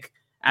first pick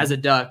as a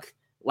Duck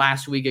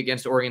last week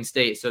against Oregon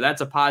State. So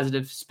that's a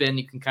positive spin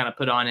you can kind of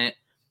put on it.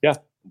 Yeah.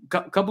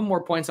 Couple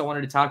more points I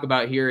wanted to talk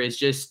about here is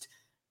just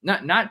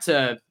not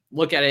to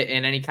look at it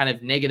in any kind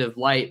of negative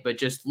light, but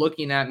just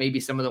looking at maybe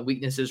some of the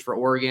weaknesses for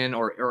Oregon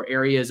or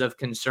areas of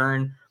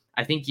concern.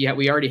 I think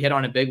we already hit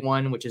on a big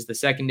one, which is the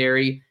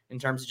secondary, in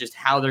terms of just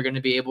how they're going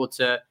to be able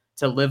to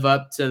live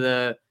up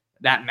to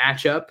that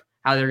matchup,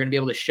 how they're going to be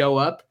able to show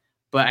up.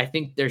 But I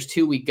think there's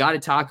two we got to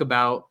talk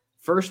about.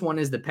 First one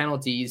is the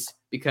penalties,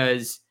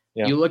 because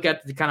you look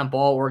at the kind of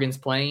ball Oregon's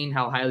playing,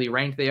 how highly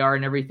ranked they are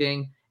and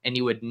everything. and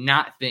you would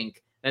not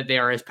think that they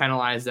are as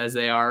penalized as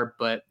they are,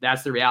 but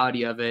that's the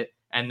reality of it.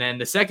 And then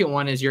the second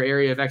one is your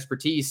area of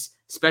expertise,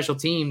 special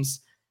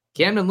teams.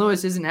 Camden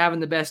Lewis isn't having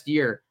the best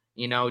year.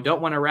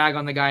 Don't want to rag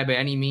on the guy by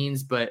any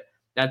means, but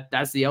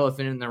that's the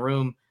elephant in the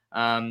room.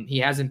 He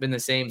hasn't been the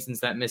same since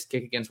that missed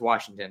kick against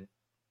Washington.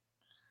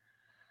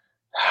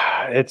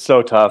 It's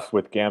so tough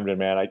with Camden,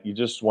 man. You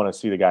just want to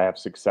see the guy have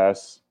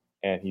success,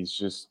 and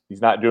he's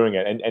not doing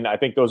it. And I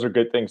think those are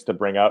good things to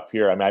bring up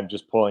here. I mean, I'm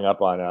just pulling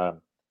up on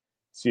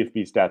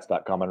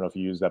CFBstats.com. I don't know if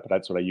you use that, but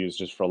that's what I use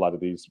just for a lot of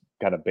these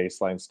kind of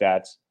baseline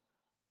stats.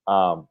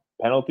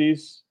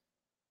 Penalties,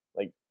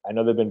 like I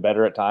know they've been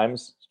better at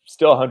times.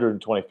 Still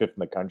 125th in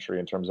the country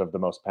in terms of the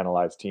most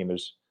penalized team.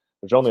 There's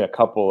only a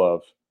couple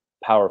of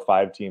Power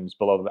 5 teams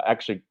below them.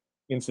 Actually,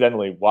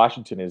 incidentally,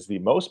 Washington is the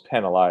most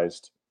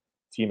penalized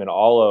team in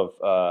all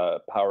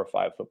of Power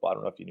 5 football. I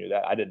don't know if you knew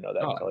that. I didn't know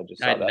that until I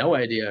just saw that. I had no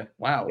idea.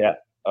 Wow. Yeah.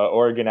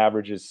 Oregon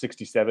averages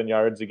 67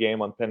 yards a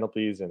game on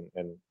penalties,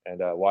 and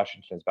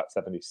Washington is about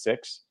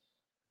 76.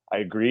 I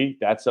agree.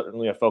 That's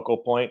certainly a focal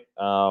point.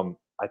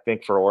 I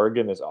think for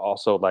Oregon is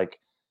also like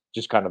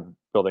just kind of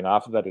building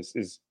off of that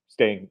is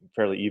staying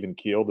fairly even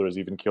keeled, or as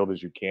even keeled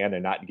as you can,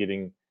 and not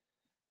getting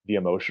the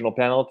emotional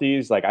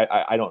penalties. Like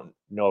I don't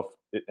know if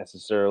it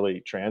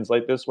necessarily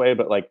translate this way,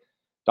 but like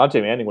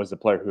Dante Manning was the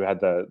player who had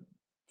the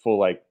full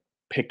like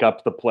pick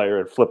up the player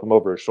and flip him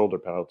over his shoulder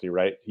penalty,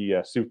 right? He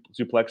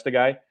suplexed the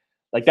guy.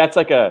 Like that's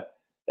like a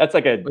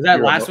was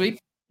that last week?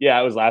 Yeah,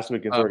 it was last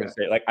week against Oregon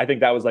State. Like I think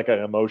that was like an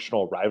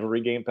emotional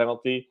rivalry game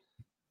penalty.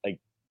 Like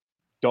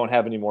don't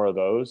have any more of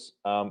those.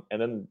 And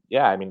then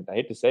yeah, I mean I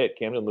hate to say it,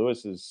 Camden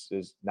Lewis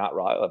is not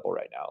reliable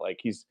right now.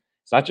 Like it's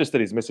not just that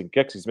he's missing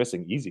kicks, he's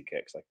missing easy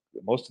kicks. Like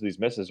most of these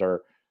misses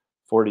are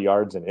 40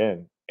 yards and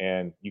in,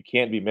 and you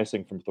can't be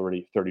missing from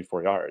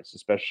 34 yards,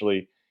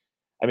 especially,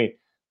 I mean,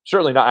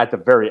 certainly not at the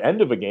very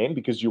end of a game,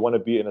 because you want to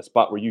be in a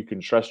spot where you can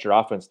trust your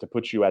offense to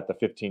put you at the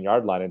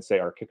 15-yard line and say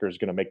our kicker is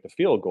going to make the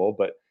field goal.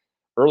 But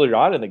earlier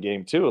on in the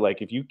game too,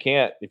 like if you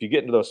get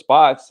into those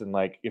spots, and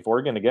like if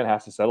Oregon again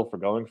has to settle for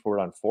going for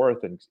it on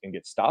fourth and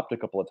get stopped a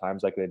couple of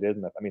times like they did,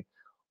 I mean,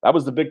 that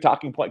was the big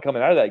talking point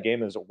coming out of that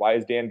game is why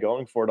is Dan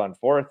going for it on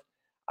fourth?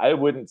 I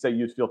wouldn't say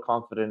you'd feel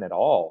confident at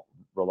all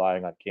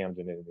relying on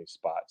Camden in these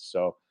spots.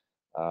 So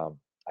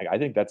I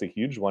think that's a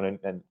huge one.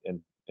 And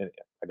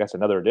I guess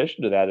another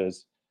addition to that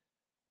is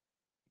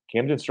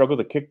Camden struggled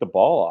to kick the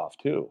ball off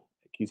too.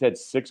 He's had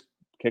 6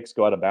 kicks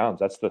go out of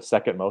bounds. That's the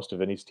second most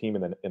of any team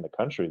in the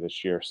country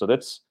this year. So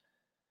it's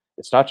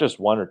not just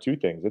one or two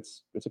things.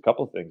 It's a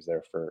couple of things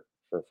there for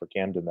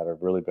Camden that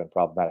have really been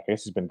problematic. I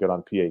guess he's been good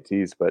on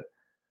PATs, but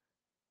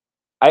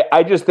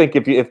I just think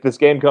if this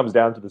game comes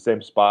down to the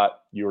same spot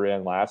you were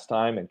in last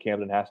time, and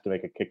Camden has to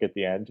make a kick at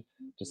the end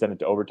to send it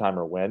to overtime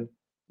or win,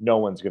 no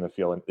one's going to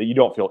feel it. You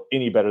don't feel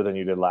any better than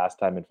you did last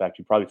time. In fact,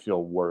 you probably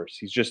feel worse.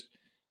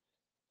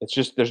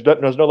 There's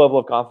no level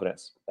of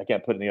confidence. I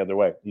can't put it any other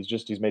way. He's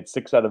made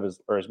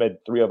he's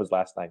made 3 of his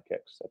last 9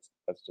 kicks.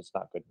 That's just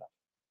not good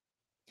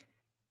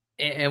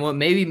enough. And what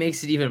maybe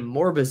makes it even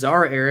more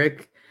bizarre,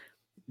 Erik,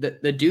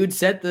 the dude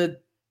set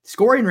the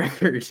scoring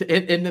record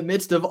in the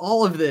midst of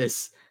all of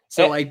this.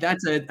 So like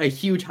that's a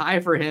huge high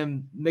for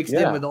him mixed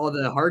in with all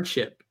the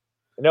hardship.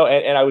 No,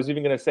 and I was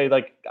even going to say,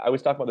 like, I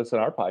was talking about this in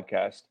our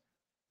podcast.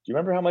 Do you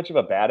remember how much of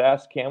a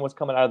badass Cam was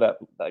coming out of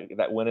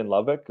that win in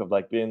Lubbock, of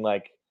like being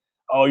like,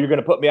 oh, you're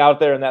going to put me out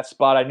there in that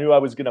spot. I knew I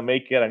was going to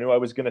make it. I knew I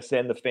was going to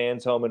send the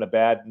fans home in a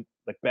bad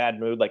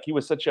mood. Like he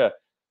was such a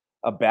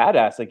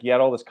badass. Like he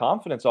had all this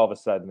confidence all of a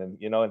sudden,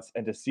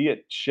 and to see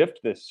it shift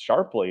this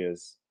sharply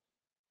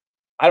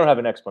I don't have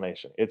an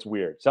explanation. It's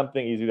weird.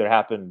 Something either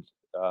happened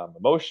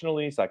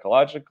emotionally,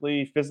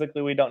 psychologically,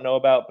 physically, we don't know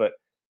about, but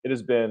it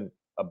has been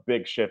a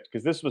big shift,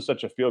 because this was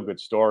such a feel-good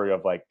story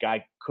of like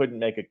guy couldn't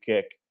make a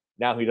kick.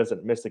 Now he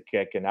doesn't miss a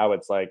kick, and now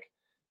it's like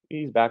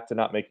he's back to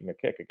not making a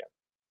kick again.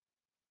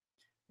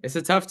 It's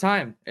a tough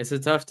time.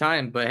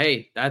 But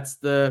hey, that's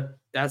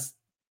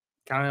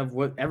kind of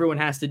what everyone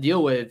has to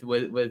deal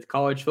with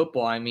college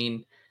football. I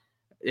mean,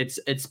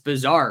 it's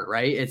bizarre,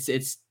 right?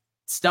 It's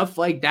stuff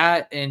like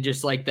that, and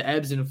just like the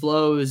ebbs and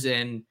flows,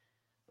 and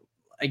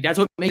like that's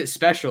what makes it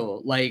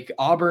special. Like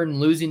Auburn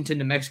losing to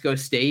New Mexico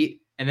State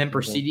and then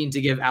proceeding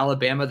to give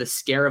Alabama the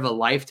scare of a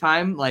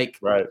lifetime. Like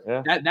right,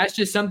 yeah. That's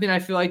just something I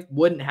feel like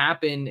wouldn't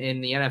happen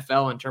in the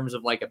NFL in terms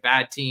of like a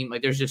bad team.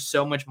 Like there's just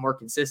so much more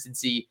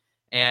consistency,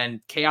 and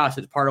chaos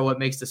is part of what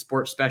makes the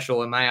sport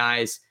special in my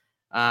eyes.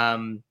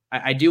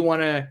 I do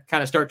want to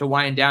kind of start to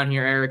wind down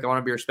here, Erik. I want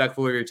to be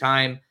respectful of your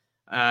time.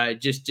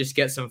 Just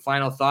get some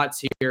final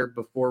thoughts here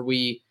before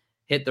we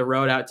hit the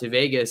road out to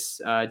Vegas.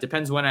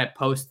 Depends when I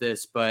post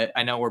this, but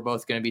I know we're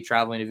both going to be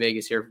traveling to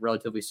Vegas here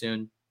relatively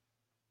soon.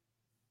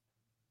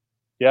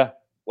 Yeah.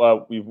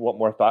 Well, we want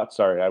more thoughts.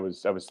 Sorry, I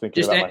was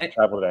thinking about my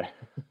travel today.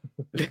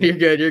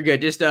 You're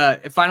good. Just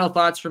final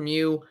thoughts from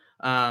you.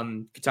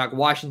 You could talk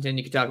Washington,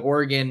 you could talk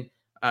Oregon,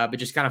 but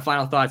just kind of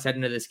final thoughts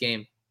heading into this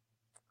game.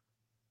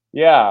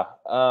 Yeah.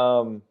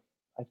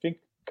 I think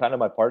kind of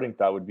my parting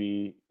thought would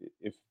be,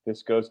 if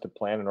this goes to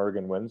plan and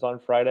Oregon wins on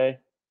Friday,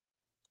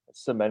 it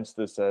cements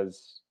this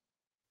as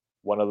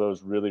one of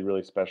those really,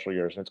 really special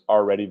years. And it's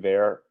already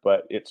there,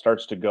 but it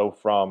starts to go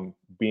from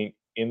being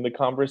in the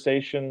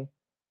conversation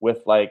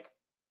with like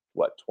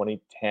what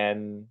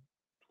 2010,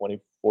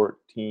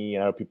 2014.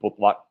 I know people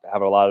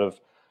have a lot of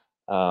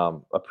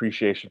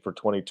appreciation for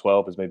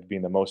 2012 as maybe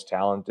being the most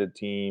talented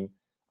team.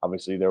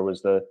 Obviously, there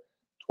was the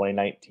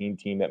 2019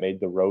 team that made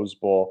the Rose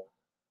Bowl,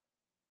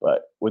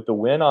 but with the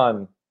win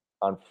on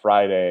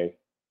Friday,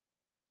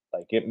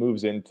 like it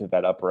moves into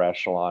that upper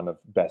echelon of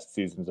best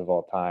seasons of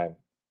all time.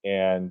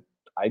 And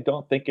I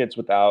don't think it's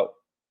without,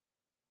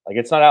 like,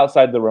 it's not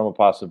outside the realm of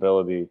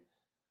possibility.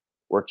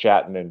 We're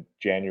chatting in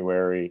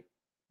January,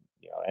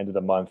 end of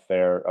the month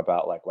there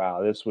about like,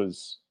 wow, this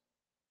was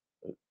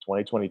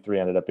 2023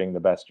 ended up being the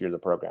best year the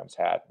program's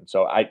had. And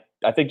so I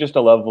think just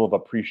a level of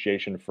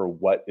appreciation for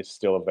what is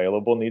still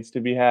available needs to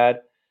be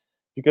had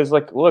because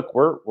like, look,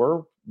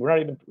 we're not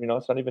even,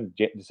 it's not even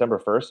December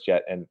 1st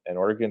yet. And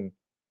Oregon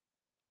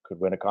could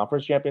win a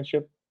conference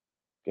championship,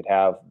 could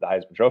have the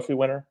Heisman Trophy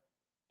winner.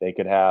 They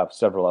could have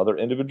several other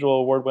individual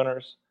award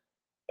winners,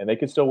 and they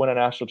could still win a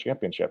national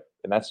championship.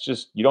 And that's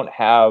just, you don't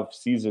have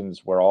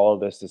seasons where all of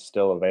this is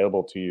still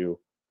available to you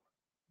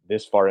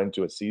this far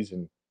into a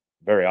season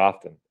very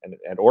often.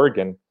 And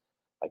Oregon,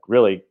 like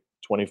really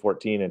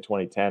 2014 and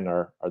 2010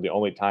 are the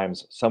only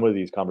times some of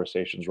these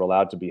conversations were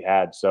allowed to be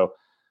had. So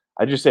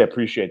I just say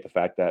appreciate the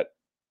fact that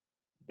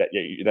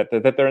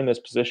they're in this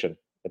position,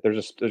 that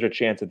there's a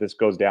chance that this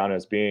goes down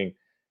as being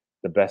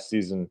the best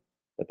season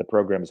that the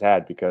program has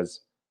had, because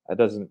that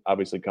doesn't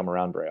obviously come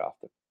around very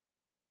often.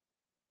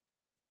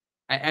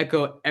 I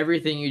echo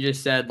everything you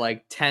just said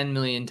like 10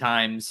 million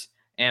times.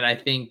 And I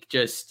think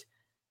just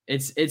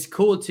it's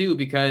cool too,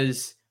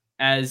 because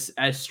as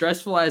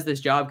stressful as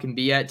this job can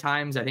be at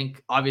times, I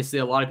think obviously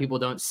a lot of people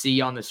don't see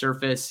on the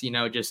surface,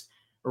 just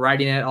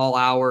writing at all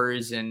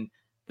hours and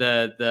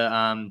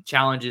the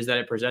challenges that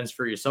it presents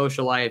for your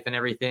social life and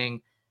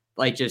everything.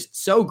 Like, just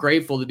so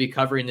grateful to be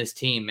covering this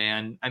team,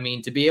 man. I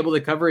mean, to be able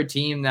to cover a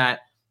team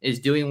that is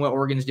doing what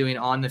Oregon's doing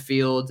on the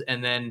field,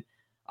 and then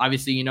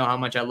obviously, how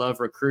much I love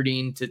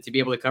recruiting, to be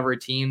able to cover a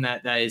team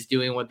that is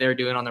doing what they're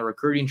doing on the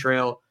recruiting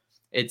trail.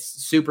 It's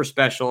super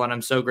special, and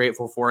I'm so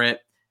grateful for it.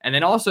 And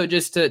then also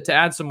just to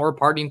add some more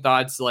parting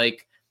thoughts,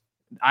 like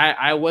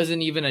I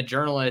wasn't even a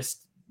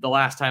journalist the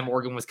last time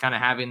Oregon was kind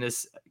of having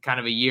this kind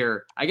of a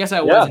year. I guess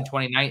I was in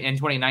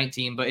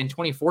 2019, but in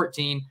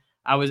 2014,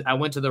 I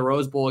went to the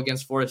Rose Bowl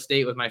against Florida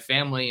State with my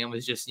family and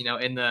was just,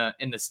 in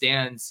the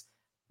stands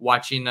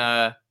watching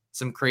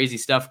some crazy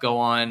stuff go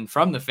on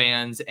from the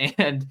fans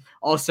and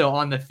also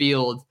on the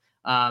field.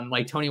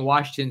 Like Tony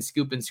Washington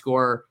scoop and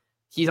score.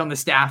 He's on the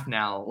staff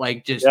now,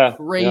 like just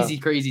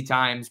crazy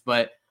times.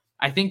 But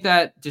I think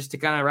that just to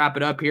kind of wrap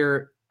it up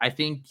here, I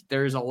think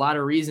there's a lot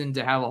of reason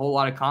to have a whole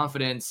lot of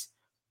confidence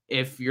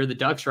if you're the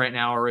Ducks right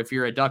now, or if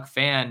you're a Duck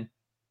fan.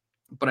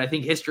 But I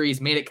think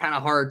history's made it kind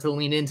of hard to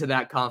lean into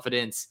that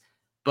confidence.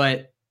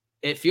 But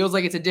it feels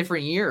like it's a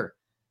different year.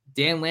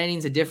 Dan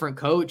Lanning's a different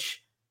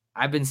coach.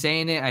 I've been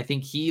saying it. I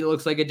think he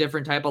looks like a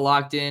different type of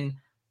locked in.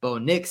 Bo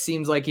Nix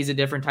seems like he's a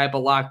different type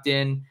of locked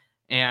in.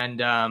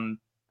 And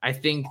I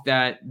think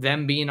that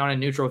them being on a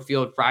neutral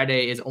field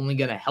Friday is only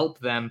going to help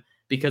them,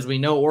 because we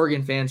know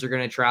Oregon fans are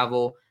going to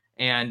travel.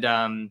 And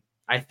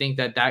I think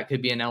that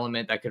could be an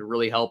element that could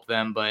really help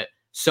them. But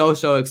so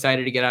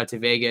excited to get out to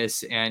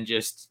Vegas and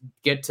just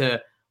get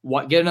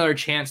another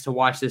chance to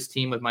watch this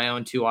team with my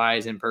own two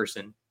eyes in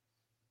person.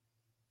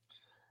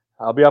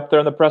 I'll be up there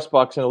in the press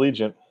box in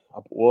Allegiant.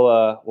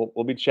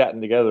 We'll be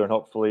chatting together, and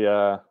hopefully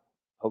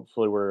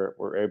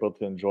we're able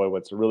to enjoy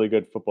what's a really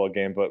good football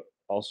game, but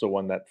also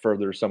one that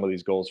furthers some of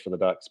these goals for the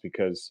Ducks,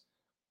 because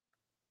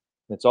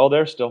it's all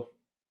there still.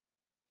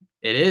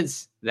 It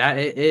is.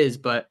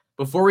 But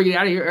before we get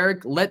out of here,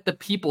 Erik, let the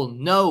people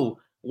know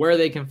where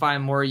they can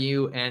find more of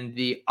you and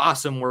the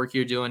awesome work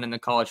you're doing in the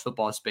college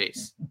football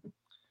space.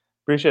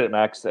 Appreciate it,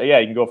 Max. Yeah,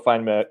 you can go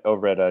find me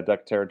over at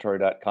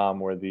DuckTerritory.com.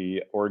 We're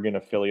the Oregon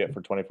affiliate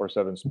for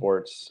 24/7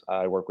 Sports.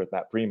 I work with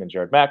Matt Preem and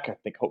Jared Mack. I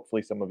think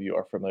hopefully some of you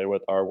are familiar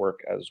with our work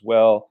as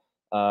well.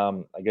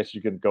 I guess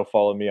you can go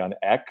follow me on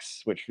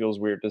X, which feels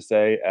weird to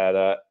say,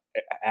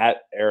 at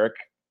Erik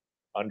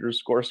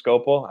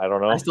 _Skopil. I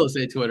don't know. I still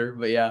say Twitter,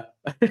 but yeah.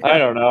 I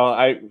don't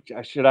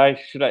know. Should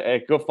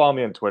I go follow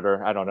me on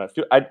Twitter? I don't know.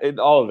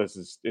 All of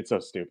this it's so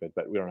stupid,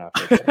 but we don't have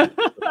to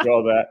do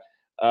all that.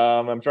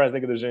 I'm trying to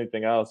think if there's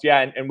anything else.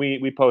 Yeah, and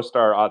we post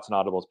our Odds and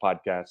Audibles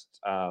podcast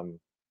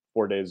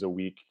 4 days a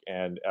week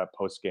and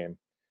post game.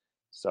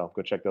 So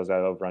go check those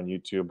out over on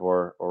YouTube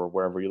or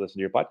wherever you listen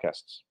to your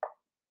podcasts.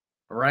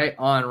 Right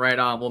on.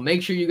 Well,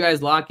 make sure you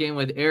guys lock in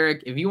with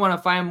Erik. If you want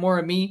to find more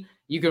of me,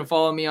 you can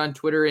follow me on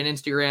Twitter and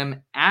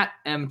Instagram at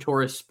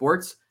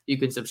mtorresports. You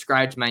can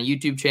subscribe to my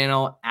YouTube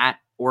channel at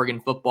Oregon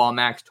Football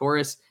Max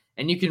Torres,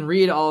 and you can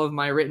read all of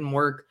my written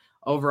work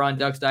over on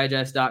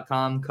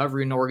ducksdigest.com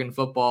covering Oregon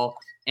football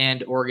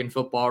and Oregon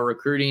football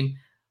recruiting.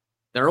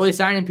 The early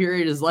signing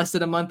period is less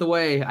than a month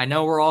away. I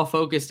know we're all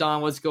focused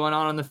on what's going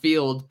on the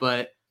field,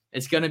 but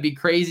it's going to be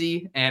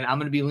crazy, and I'm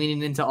going to be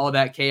leaning into all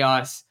that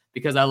chaos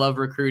because I love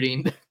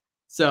recruiting.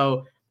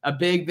 So a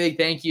big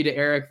thank you to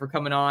Erik for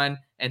coming on.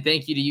 And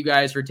thank you to you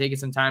guys for taking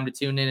some time to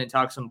tune in and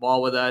talk some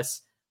ball with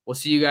us. We'll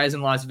see you guys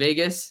in Las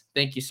Vegas.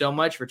 Thank you so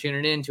much for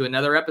tuning in to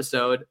another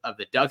episode of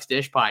the Ducks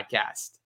Dish Podcast.